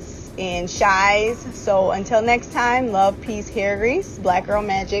thoughts and Shy's. So until next time, love, peace, hair grease, Black Girl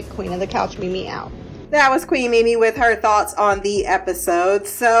Magic, Queen of the Couch, Mimi out. That was Queen Mimi with her thoughts on the episode.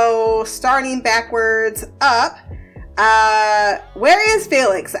 So starting backwards up, where is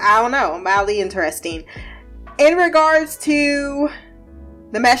Felix? I don't know. Mildly interesting. In regards to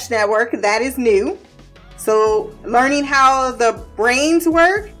the Mesh Network, that is new. So learning how the brains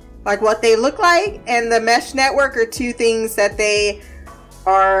work, like what they look like, and the Mesh Network are two things that they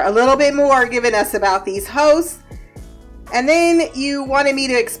are a little bit more giving us about these hosts. And then you wanted me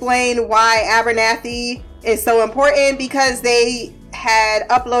to explain why Abernathy is so important, because they had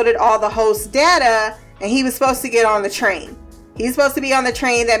uploaded all the host data, and he was supposed to get on the train. He's supposed to be on the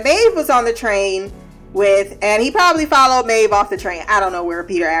train that Maeve was on the train with, and he probably followed Maeve off the train. I don't know where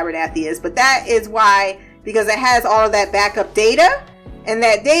Peter Abernathy is, but that is why, because it has all of that backup data, and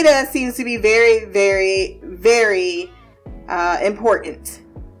that data seems to be very, very, very important.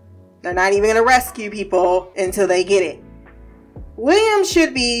 They're not even going to rescue people until they get it. William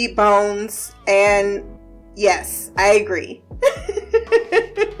should be Bones, and yes, I agree.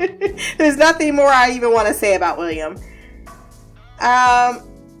 There's nothing more I even want to say about William. Other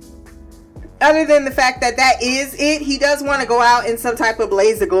than the fact that is it. He does want to go out in some type of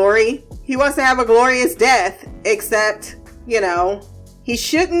blaze of glory. He wants to have a glorious death, except, you know, he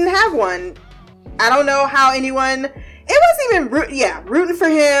shouldn't have one. I don't know how anyone, it wasn't even, rooting for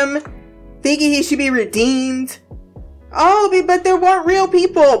him, thinking he should be redeemed. Oh, but there weren't real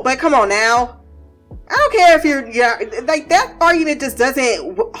people. But come on now. I don't care if you're like, that argument just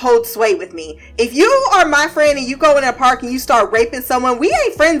doesn't hold sway with me. If you are my friend and you go in a park and you start raping someone, we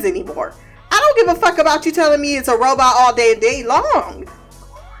ain't friends anymore. I don't give a fuck about you telling me it's a robot all day long.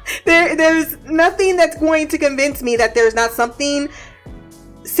 There's nothing that's going to convince me that there's not something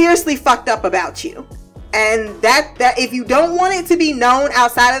seriously fucked up about you. And that if you don't want it to be known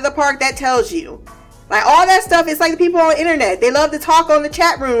outside of the park, that tells you. Like, all that stuff, it's like the people on the internet. They love to talk on the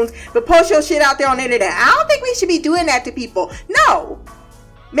chat rooms, but post your shit out there on the internet. I don't think we should be doing that to people. No.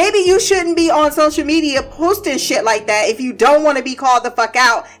 maybe you shouldn't be on social media posting shit like that if you don't want to be called the fuck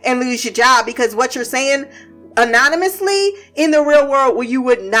out and lose your job, because what you're saying anonymously in the real world, well, you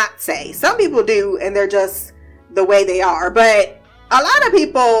would not say. Some people do, and they're just the way they are. But a lot of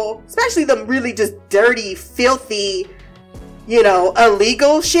people, especially the really just dirty, filthy,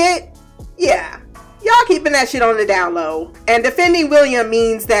 illegal shit, yeah, y'all keeping that shit on the down low. And defending William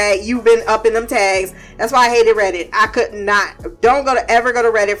means that you've been up in them tags. That's why I hated Reddit. I could not. Don't ever go to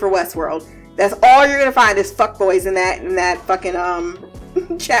Reddit for Westworld. That's all you're gonna find is fuckboys in that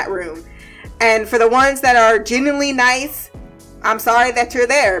fucking chat room. And for the ones that are genuinely nice, I'm sorry that you're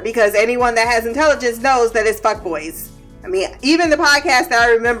there, because anyone that has intelligence knows that it's fuckboys. I mean, even the podcast that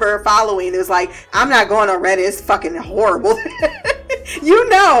I remember following, it was like, I'm not going on Reddit. It's fucking horrible.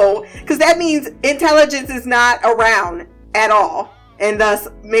 Because that means intelligence is not around at all. And thus,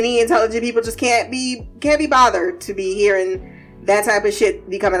 many intelligent people just can't be bothered to be hearing that type of shit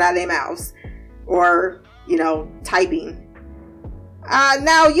be coming out of their mouths. Or, typing.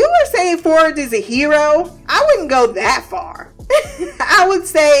 Now, you were saying Ford is a hero. I wouldn't go that far. I would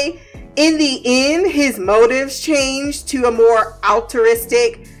say, in the end, his motives changed to a more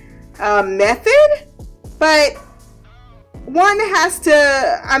altruistic method. But one has to,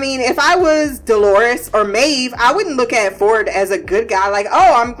 if I was Dolores or Maeve, I wouldn't look at Ford as a good guy. Like,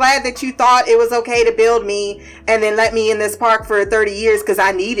 oh, I'm glad that you thought it was okay to build me and then let me in this park for 30 years because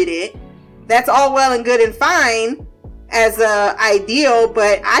I needed it. That's all well and good and fine as a ideal,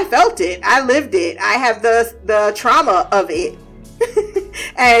 but I felt it. I lived it. I have the trauma of it.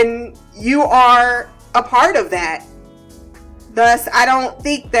 And you are a part of that. Thus, I don't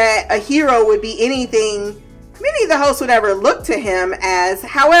think that a hero would be anything many of the hosts would ever look to him as.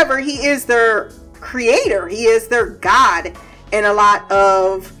 However, he is their creator. He is their God in a lot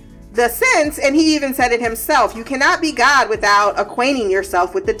of the sense. And he even said it himself. You cannot be God without acquainting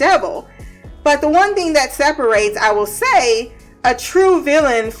yourself with the devil. But the one thing that separates, I will say, a true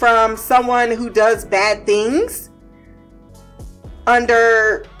villain from someone who does bad things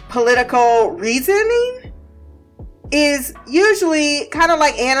under political reasoning is usually kind of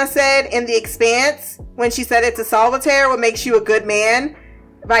like Anna said in The Expanse when she said it to Solitaire, what makes you a good man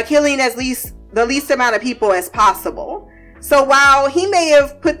by killing the least amount of people as possible. So while he may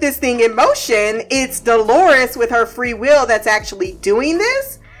have put this thing in motion, it's Dolores with her free will that's actually doing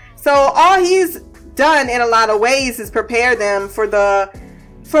this. So all he's done in a lot of ways is prepare them for the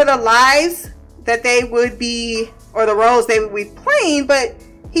lives that they would be, or the roles they would be playing, but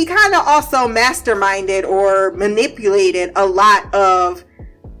he kind of also masterminded or manipulated a lot of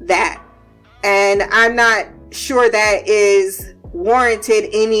that. And I'm not sure that is warranted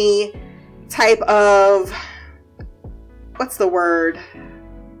any type of,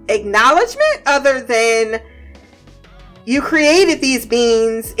 acknowledgement other than you created these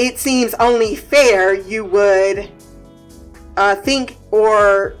beings. It seems only fair you would think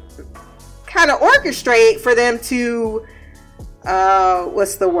or kind of orchestrate for them to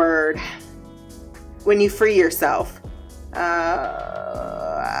when you free yourself.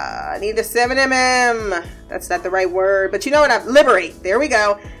 I need a 7mm. That's not the right word, but you know what? Liberate. There we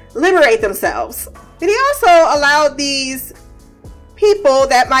go. Liberate themselves. But he also allowed these people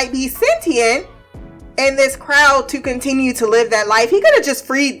that might be sentient in this crowd to continue to live that life. He could have just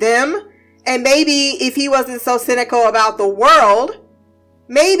freed them. And maybe if he wasn't so cynical about the world,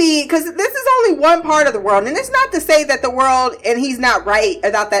 maybe, because this is only one part of the world. And it's not to say that the world, and he's not right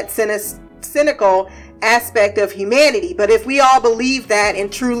about that cynical aspect of humanity. But if we all believe that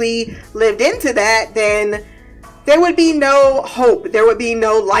and truly lived into that, then there would be no hope. There would be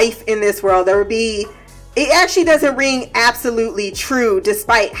no life in this world. It actually doesn't ring absolutely true,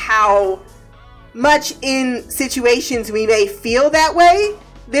 despite how much in situations we may feel that way.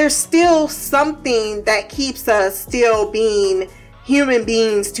 There's still something that keeps us still being human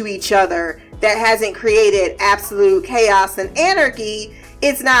beings to each other that hasn't created absolute chaos and anarchy.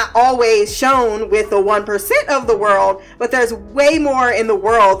 It's not always shown with the 1% of the world, but there's way more in the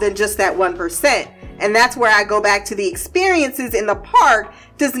world than just that 1%. And that's where I go back to the experiences in the park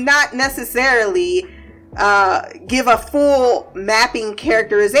does not necessarily give a full mapping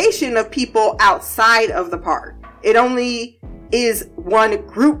characterization of people outside of the park. It only is one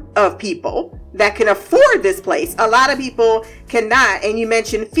group of people that can afford this place. A lot of people cannot. And you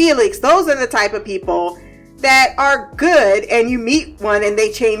mentioned Felix. Those are the type of people that are good, and you meet one and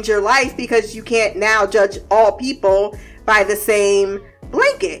they change your life because you can't now judge all people by the same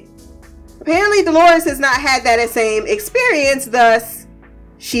blanket. Apparently Dolores has not had that same experience, thus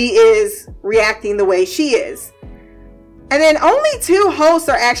she is reacting the way she is. And then only 2 hosts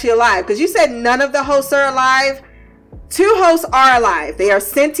are actually alive, because you said none of the hosts are alive. Two hosts are alive. They are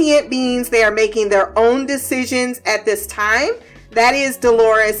sentient beings. They are making their own decisions at this time. That is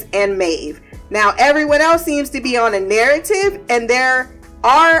Dolores and Maeve. Now, everyone else seems to be on a narrative, and there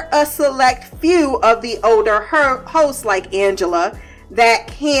are a select few of the older hosts like Angela that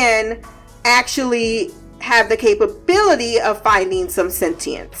can actually have the capability of finding some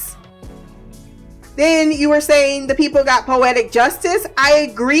sentience. Then you were saying the people got poetic justice. I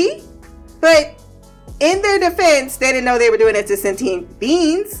agree, but in their defense, they didn't know they were doing it to sentient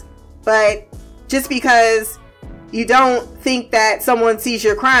beings. But just because you don't think that someone sees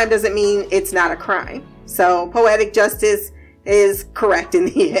your crime doesn't mean it's not a crime. So poetic justice is correct in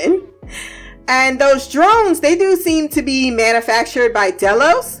the end. And those drones, they do seem to be manufactured by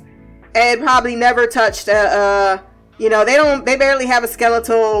Delos and probably never touched they barely have a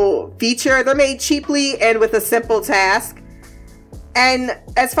skeletal feature. They're made cheaply and with a simple task. And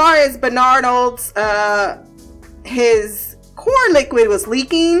as far as Bernard's, his core liquid was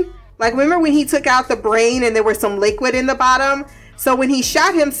leaking. Like, remember when he took out the brain and there was some liquid in the bottom? So when he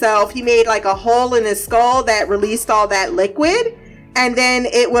shot himself, he made like a hole in his skull that released all that liquid. And then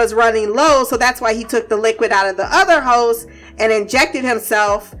it was running low. So that's why he took the liquid out of the other hose and injected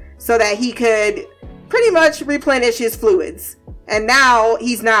himself so that he could pretty much replenish his fluids. And now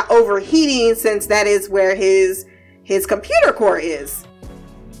he's not overheating, since that is where his computer core is.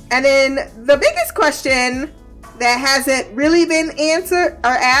 And then the biggest question that hasn't really been answered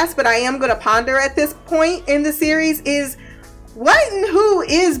or asked, but I am going to ponder at this point in the series, is what and who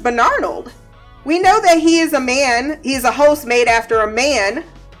is Bernard? We know that he is a man. He is a host made after a man.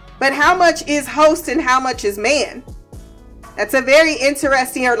 But how much is host and how much is man? That's a very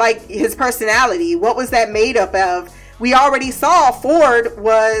interesting, or like his personality. What was that made up of? We already saw Ford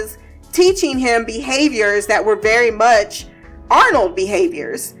was teaching him behaviors that were very much Arnold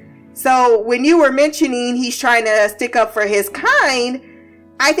behaviors. So when you were mentioning he's trying to stick up for his kind,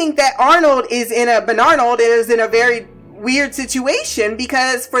 I think that Bernard is in a very weird situation,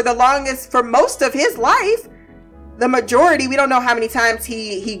 because for most of his life, the majority, we don't know how many times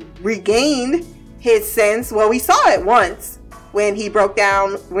he regained his sense. Well, we saw it once when Maeve broke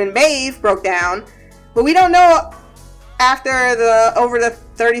down, but we don't know over the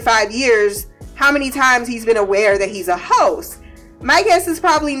 35 years how many times he's been aware that he's a host. My guess is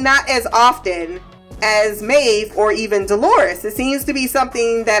probably not as often as Maeve or even Dolores. It seems to be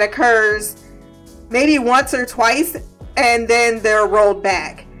something that occurs maybe once or twice, and then they're rolled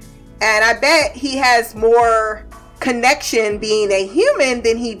back. And I bet he has more connection being a human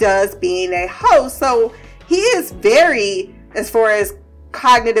than he does being a host. So he is very, as far as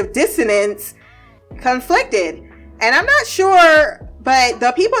cognitive dissonance, conflicted. And I'm not sure, but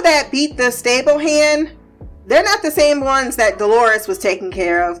the people that beat the stable hand, they're not the same ones that Dolores was taking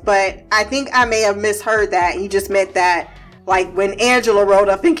care of. But I think I may have misheard that. You just meant that, like, when Angela rolled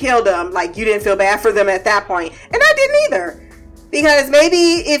up and killed them, like, you didn't feel bad for them at that point. And I didn't either. Because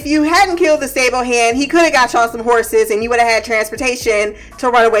maybe if you hadn't killed the stable hand, he could have got y'all some horses and you would have had transportation to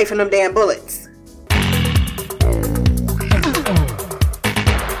run away from them damn bullets.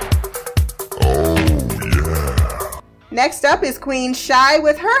 Next up is Queen Shy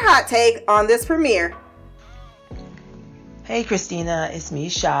with her hot take on this premiere. Hey Christina, it's me,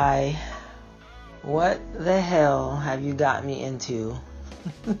 Shy. What the hell have you got me into?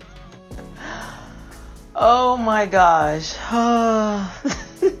 Oh my gosh.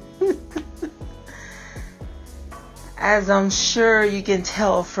 As I'm sure you can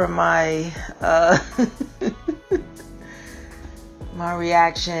tell from my my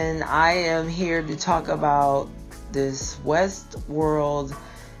reaction, I am here to talk about this Westworld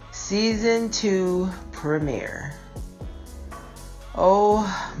Season 2 premiere. Oh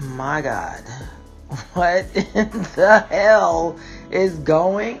my god. What in the hell is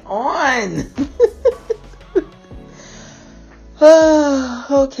going on?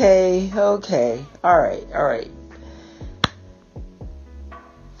 Okay. Alright.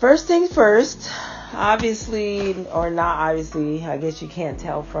 First things first, obviously, or not obviously, I guess you can't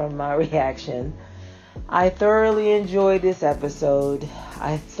tell from my reaction, I thoroughly enjoyed this episode.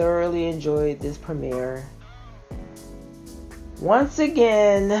 I thoroughly enjoyed this premiere. Once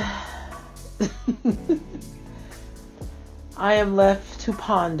again, I am left to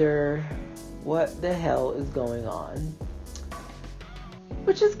ponder what the hell is going on.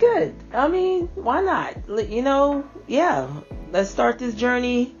 Which is good. I mean, why not? Yeah, let's start this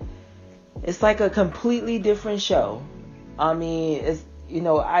journey. It's like a completely different show. I mean, it's,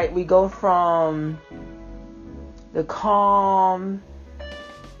 we go from the calm,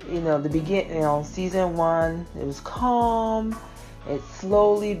 the beginning, season 1, it was calm. It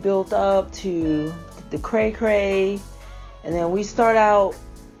slowly built up to the cray cray, and then we start out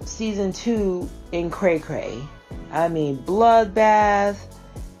season 2 in cray cray. I mean, bloodbath.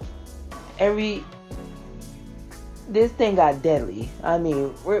 This thing got deadly. I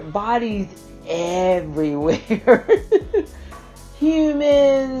mean, we're bodies everywhere.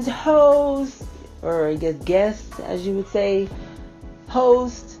 Humans, hosts, or I guess guests, as you would say,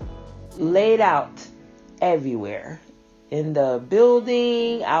 hosts, laid out everywhere. In the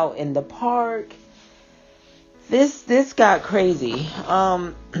building, out in the park. This got crazy.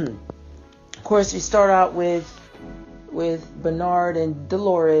 Of course, we start out with Bernard and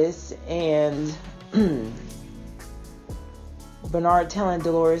Dolores, and Bernard telling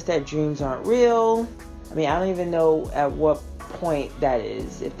Dolores that dreams aren't real. I mean, I don't even know at what point that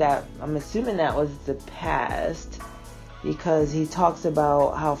is. I'm assuming that was the past, because he talks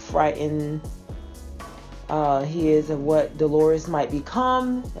about how frightened he is of what Dolores might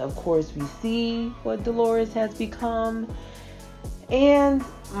become. Of course, we see what Dolores has become. And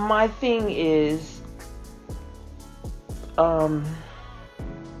my thing is, I'll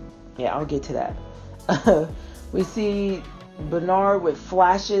get to that. We see Bernard with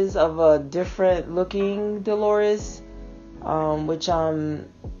flashes of a different looking Dolores, which I'm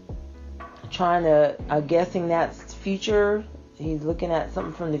guessing that's future. He's looking at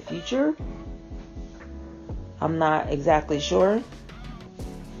something from the future. I'm not exactly sure.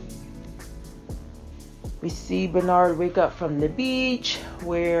 We see Bernard wake up from the beach,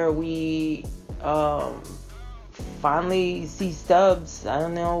 where we finally see Stubbs. I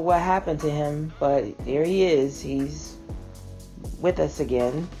don't know what happened to him, but there he is. He's with us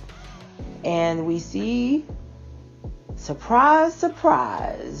again. And we see, surprise,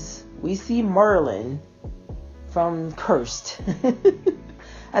 surprise, we see Merlin from Cursed.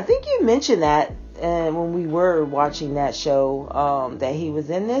 I think you mentioned that when we were watching that show, that he was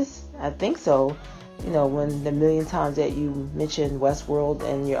in this. I think so. You know, when the million times that you mentioned Westworld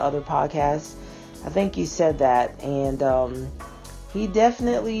and your other podcasts, I think you said that. And he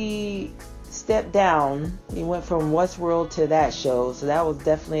definitely stepped down. He went from Westworld to that show, so that was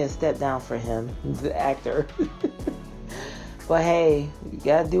definitely a step down for him, the actor. But hey, we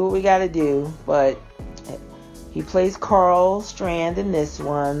gotta do what we gotta do. But he plays Carl Strand in this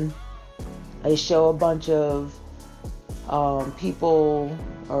one. They show a bunch of people,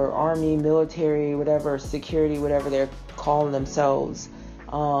 or army, military, whatever, security, whatever they're calling themselves,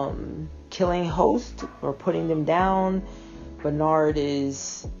 killing hosts or putting them down. Bernard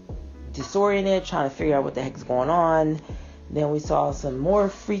is disoriented, trying to figure out what the heck's going on. Then we saw some more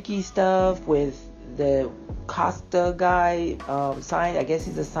freaky stuff with the Costa guy, I guess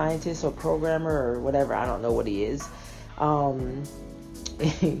he's a scientist or programmer or whatever. I don't know what he is.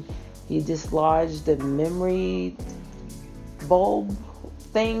 He dislodged the memory bulb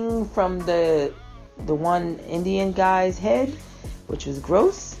thing from the one Indian guy's head, which was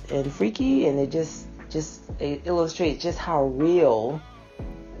gross and freaky, and it it illustrates just how real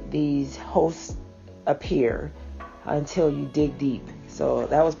these hosts appear until you dig deep. So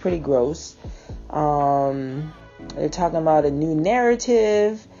that was pretty gross. They're talking about a new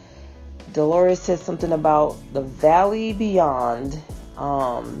narrative. Dolores says something about the Valley Beyond,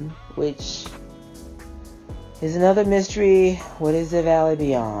 which is another mystery. What is the Valley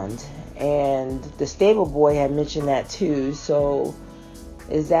Beyond? And the stable boy had mentioned that too. So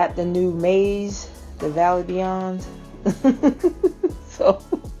is that the new maze, the Valley Beyond? So,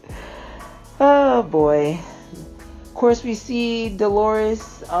 oh boy. Of course, we see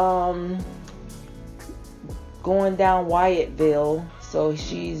Dolores going down Wyattville. So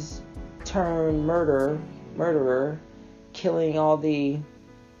she's turned murderer, killing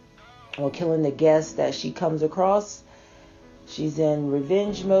killing the guests that she comes across. She's in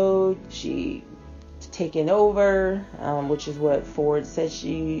revenge mode. She's taken over, which is what Ford said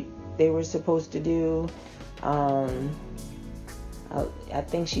they were supposed to do. I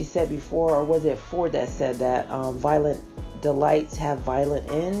think she said before, or was it Ford that said that violent delights have violent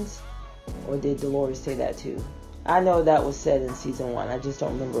ends? Or did Dolores say that too? I know that was said in season 1. I just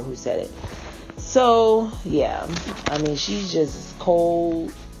don't remember who said it. So, yeah. I mean, she's just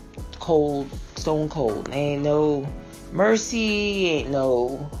cold, stone cold. Ain't no mercy, ain't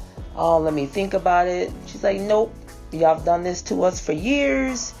no, let me think about it. She's like, nope, y'all have done this to us for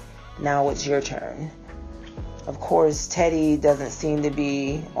years. Now it's your turn. Of course, Teddy doesn't seem to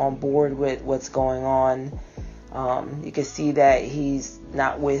be on board with what's going on. You can see that he's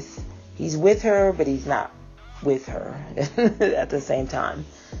with her, but he's not with her at the same time.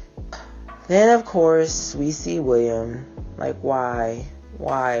 Then, of course, we see William. Like, why?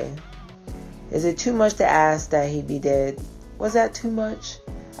 Is it too much to ask that he be dead? Was that too much?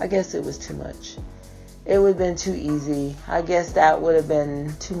 I guess it was too much. it would have been too easy. I guess that would have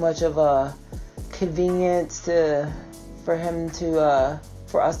been too much of a convenience for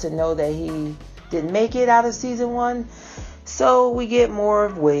us to know that he didn't make it out of season 1. So we get more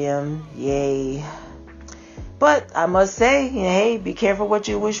of William. Yay. But I must say, hey, be careful what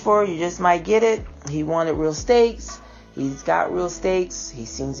you wish for. You just might get it. He wanted real stakes. He's got real stakes. He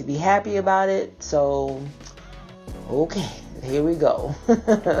seems to be happy about it. So, okay, here we go.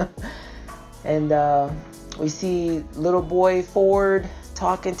 And we see little boy Ford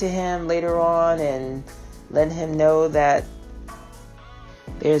talking to him later on and letting him know that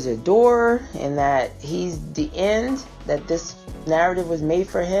there's a door and that he's the end, that this narrative was made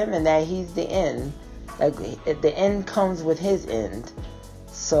for him and that he's the end. Like, the end comes with his end.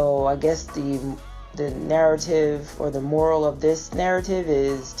 So I guess the narrative or the moral of this narrative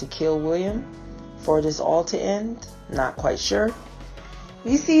is to kill William for this all to end. Not quite sure.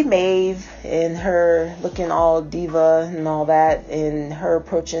 We see Maeve and her looking all diva and all that, and her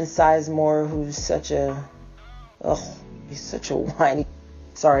approaching Sizemore, who's such a whiny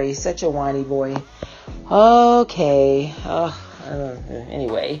boy. Okay.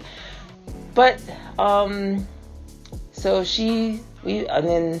 Anyway. But, so and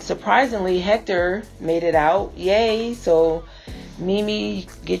then surprisingly, Hector made it out. Yay. So, Mimi,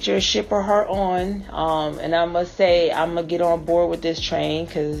 get your shipper heart on. And I must say, I'm going to get on board with this train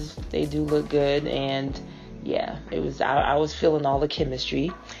because they do look good. And yeah, I was feeling all the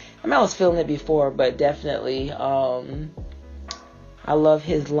chemistry. I mean, I was feeling it before, but definitely, I love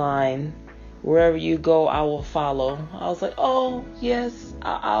his line. Wherever you go, I will follow. I was like, oh, yes,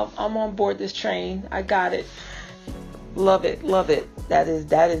 I'm on board this train. I got it. Love it. That is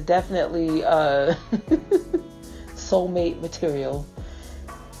definitely soulmate material.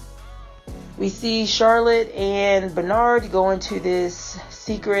 We see Charlotte and Bernard go into this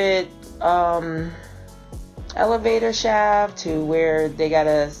secret elevator shaft to where they got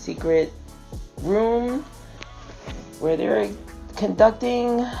a secret room where they're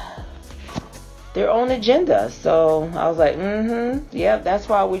conducting their own agenda. So I was like, yep, that's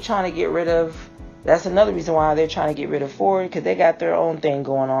why we're trying to get rid of, that's another reason why they're trying to get rid of Ford, because they got their own thing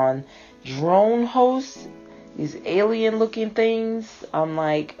going on. Drone hosts, these alien looking things. I'm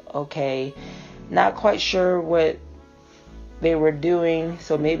like, okay, not quite sure what they were doing,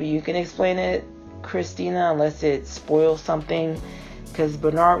 so maybe you can explain it, Christina, unless it spoils something, because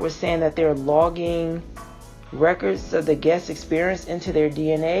Bernard was saying that they're logging records of the guest experience into their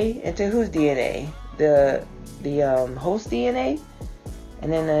DNA. Into whose DNA? The host DNA? And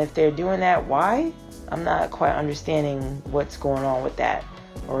then if they're doing that, why? I'm not quite understanding what's going on with that.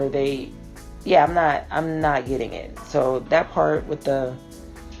 Or I'm not getting it. So that part with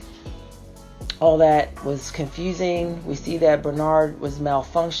all that was confusing. We see that Bernard was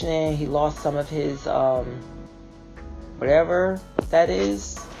malfunctioning. He lost some of his whatever that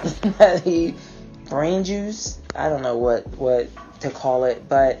is. That he brain juice. I don't know what to call it,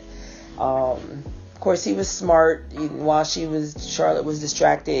 but of course he was smart. While Charlotte was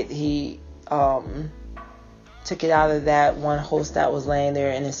distracted, he took it out of that one host that was laying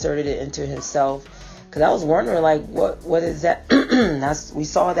there and inserted it into himself. Because I was wondering, like, what is that? We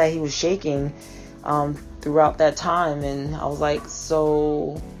saw that he was shaking throughout that time, and I was like,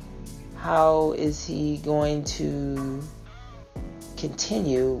 so how is he going to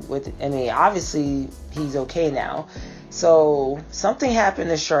continue with? I mean, obviously he's okay now. So something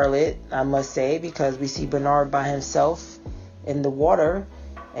happened to Charlotte, I must say, because we see Bernard by himself in the water,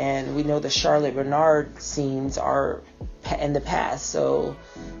 and we know the Charlotte Bernard scenes are in the past. So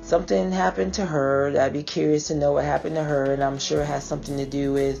something happened to her. I'd be curious to know what happened to her, and I'm sure it has something to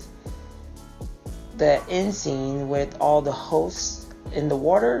do with the end scene with all the hosts in the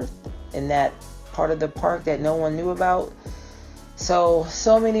water in that part of the park that no one knew about. So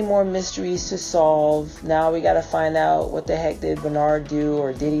many more mysteries to solve. Now we got to find out what the heck did Bernard do,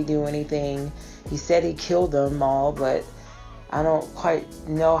 or did he do anything? He said he killed them all, but I don't quite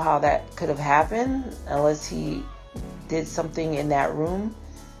know how that could have happened unless he did something in that room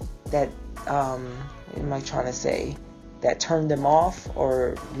that, what am I trying to say, that turned them off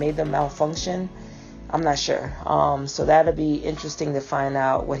or made them malfunction. I'm not sure. So that'll be interesting to find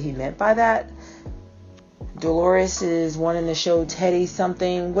out what he meant by that. Dolores is wanting to show Teddy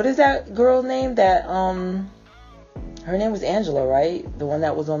something. What is that girl name? That her name was Angela, right? The one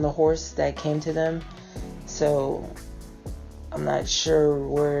that was on the horse that came to them. So I'm not sure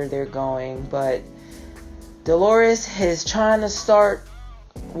where they're going, but Dolores is trying to start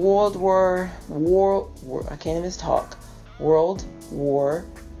World War. I can't even talk. World War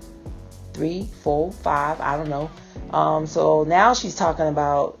 3, 4, 5, I don't know. So now she's talking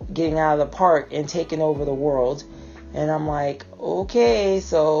about getting out of the park and taking over the world. And I'm like, okay,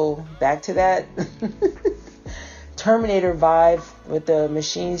 so back to that Terminator vibe with the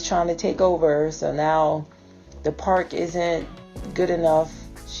machines trying to take over. So now the park isn't good enough.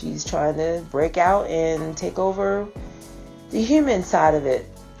 She's trying to break out and take over the human side of it.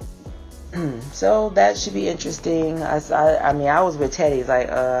 So that should be interesting. I mean, I was with Teddy. It's like,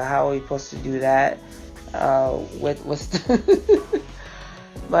 how are we supposed to do that?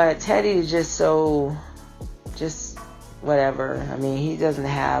 But Teddy is just whatever. I mean, he doesn't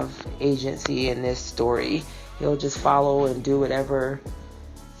have agency in this story. He'll just follow and do whatever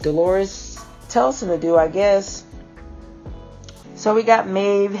Dolores tells him to do, I guess. So we got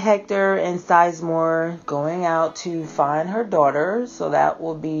Maeve, Hector, and Sizemore going out to find her daughter. So that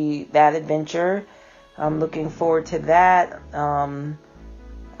will be that adventure. I'm looking forward to that. I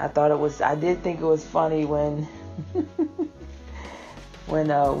did think it was funny when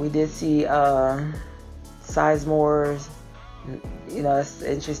we did see Sizemore's, it's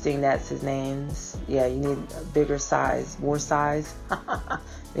interesting that's his name. Yeah, you need a bigger size, more size.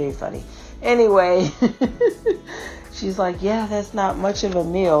 Very funny. Anyway, she's like, yeah, that's not much of a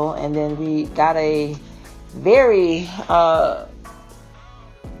meal. And then we got a very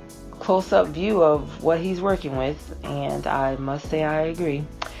close-up view of what he's working with. And I must say I agree.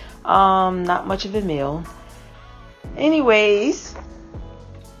 Not much of a meal. Anyways,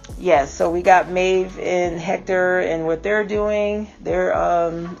 yes, so we got Maeve and Hector and what they're doing, their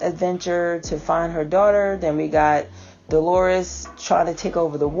adventure to find her daughter. Then we got Dolores trying to take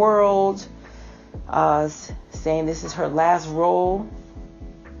over the world, saying this is her last role,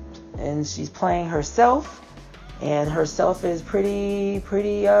 and she's playing herself, and herself is pretty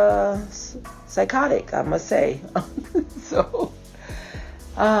psychotic, I must say. So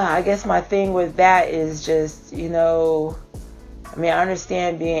I guess my thing with that is just, I mean, I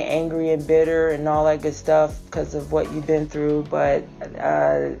understand being angry and bitter and all that good stuff because of what you've been through, but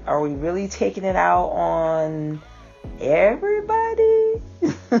are we really taking it out on everybody?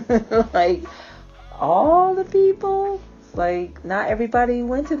 Like, all the people? Like, not everybody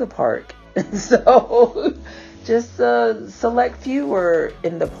went to the park. So, just a select few were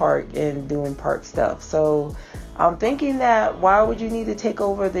in the park and doing park stuff. So, I'm thinking that why would you need to take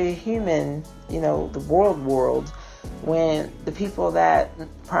over the human, the world, when the people that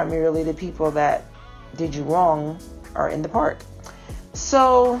did you wrong are in the park?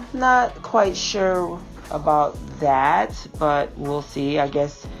 So, not quite sure about that, but we'll see. I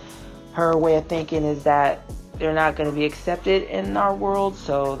guess her way of thinking is that they're not going to be accepted in our world,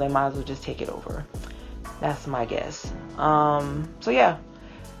 so they might as well just take it over. That's my guess. So yeah.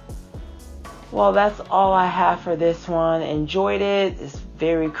 Well, that's all I have for this one. Enjoyed it. It's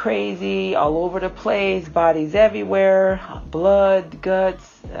very crazy, all over the place, bodies everywhere, blood,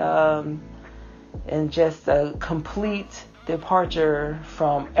 guts, and just a complete departure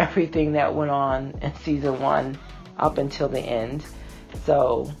from everything that went on in season 1 up until the end.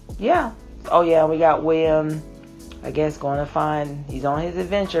 So, yeah. Oh, yeah, we got William, I guess, he's on his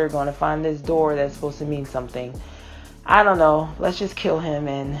adventure, going to find this door that's supposed to mean something. I don't know. Let's just kill him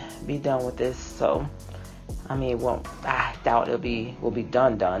and be done with this. So, I mean, I doubt we'll be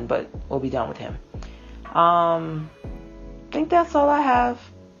done, but we'll be done with him. I think that's all I have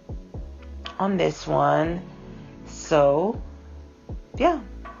on this one. So, yeah.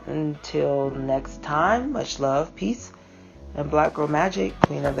 Until next time, much love, peace, and Black Girl Magic,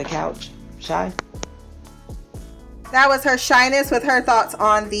 Queen of the Couch, Shy. That was her Shyness with her thoughts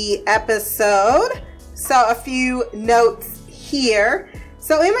on the episode. So a few notes here.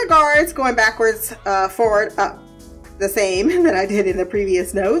 So in regards, going backwards, forward, up, the same that I did in the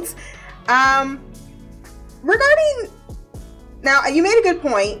previous notes. Regarding, now you made a good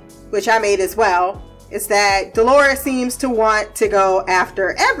point, which I made as well, is that Dolores seems to want to go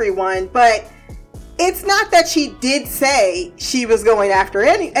after everyone, but it's not that she did say she was going after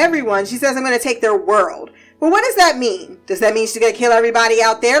everyone. She says, I'm going to take their world. Well, what does that mean? Does that mean she's going to kill everybody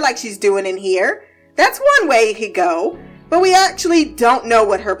out there like she's doing in here? That's one way it could go, but we actually don't know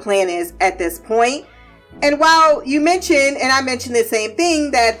what her plan is at this point. And while you mentioned, and I mentioned the same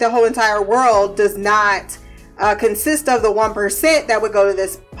thing, that the whole entire world does not consist of the 1% that would go to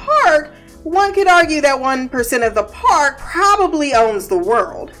this park, one could argue that 1% of the park probably owns the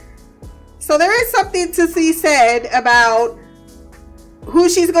world. So there is something to be said about who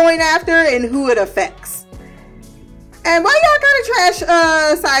she's going after and who it affects. And why y'all gotta trash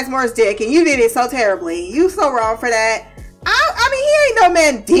Sizemore's dick, and you did it so terribly. You so wrong for that. I mean, he ain't no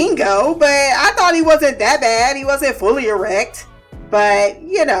Mandingo, but I thought he wasn't that bad. He wasn't fully erect. But,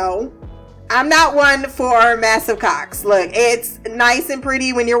 I'm not one for massive cocks. Look, it's nice and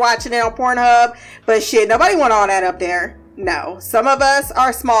pretty when you're watching it on Pornhub, but shit, nobody want all that up there. No, some of us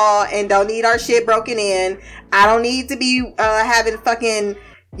are small and don't need our shit broken in. I don't need to be having fucking,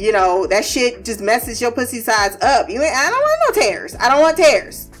 you know, that shit just messes your pussy size up. I don't want no tears. I don't want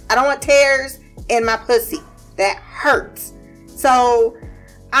tears. I don't want tears in my pussy. That hurts. So,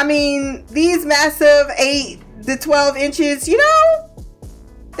 I mean, these massive 8 to 12 inches, you know,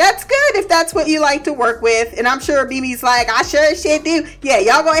 that's good if that's what you like to work with. And I'm sure BB's like, I sure as shit do. Yeah,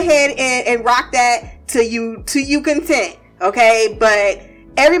 y'all go ahead and rock that to you content. Okay, but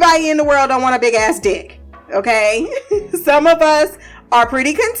everybody in the world don't want a big ass dick. Okay, some of us are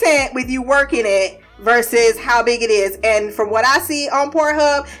pretty content with you working it versus how big it is. And from what I see on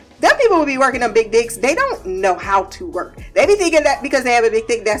Pornhub, them people will be working on big dicks. They don't know how to work. They be thinking that because they have a big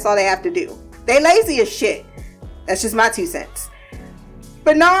dick, that's all they have to do. They lazy as shit. That's just my 2 cents.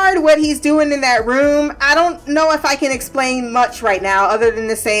 Bernard, what he's doing in that room, I don't know if I can explain much right now other than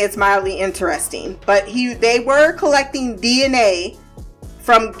to say it's mildly interesting. But they were collecting DNA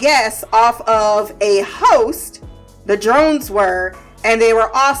from guests off of a host, the drones were, and they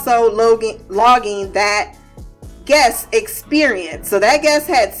were also logging that guest experience. So that guest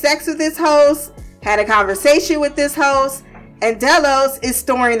had sex with this host, had a conversation with this host, and Delos is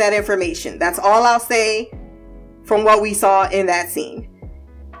storing that information. That's all I'll say from what we saw in that scene.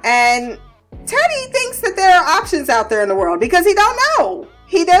 And Teddy thinks that there are options out there in the world because he don't know.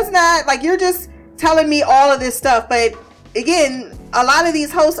 He does not, like, you're just telling me all of this stuff. But again, a lot of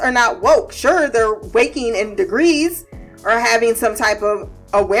these hosts are not woke. Sure, they're waking in degrees or having some type of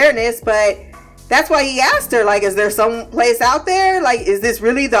awareness, but that's why he asked her, like, is there some place out there? Like, is this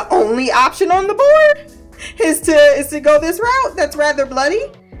really the only option on the board? Is to go this route that's rather bloody?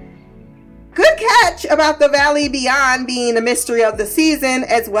 Good catch about the Valley Beyond being a mystery of the season,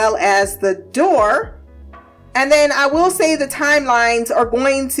 as well as the door. And then I will say the timelines are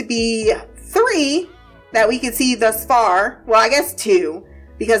going to be 3 that we can see thus far. Well, I guess 2,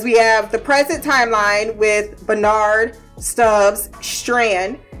 because we have the present timeline with Bernard, Stubbs,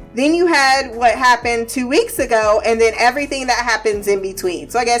 Strand. Then you had what happened 2 weeks ago, and then everything that happens in between.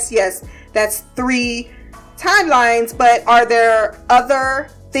 So I guess, yes, that's 3 timelines, but are there other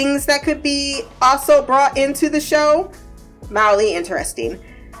things that could be also brought into the show? Mildly interesting.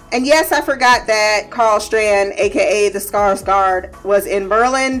 And yes, I forgot that Carl Strand, aka the Skarsgård, was in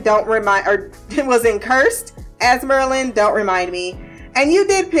Merlin. Was in Cursed as Merlin. Don't remind me. And you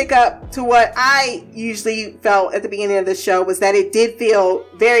did pick up to what I usually felt at the beginning of the show, was that it did feel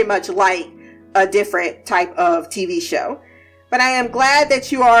very much like a different type of TV show. But I am glad that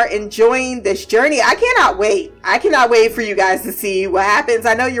you are enjoying this journey. I cannot wait. I cannot wait for you guys to see what happens.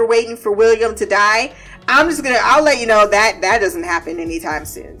 I know you're waiting for William to die. I'll let you know that doesn't happen anytime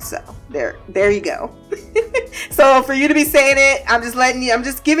soon. So there you go. So for you to be saying it, I'm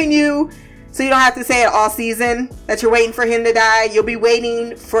just giving you, so you don't have to say it all season that you're waiting for him to die. You'll be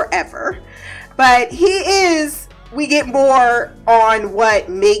waiting forever. But we get more on what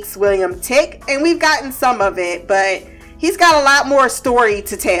makes William tick, and we've gotten some of it, but he's got a lot more story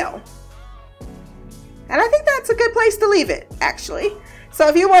to tell. And I think that's a good place to leave it, actually. So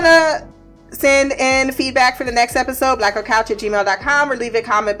if you want to send in feedback for the next episode, blackoutcouch@gmail.com, or leave a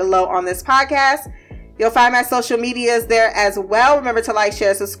comment below on this podcast. You'll find my social medias there as well. Remember to like,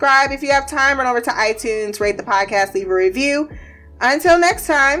 share, subscribe. If you have time, run over to iTunes, rate the podcast, leave a review. Until next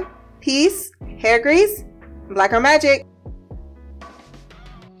time, peace, hair grease, Black Girl Magic.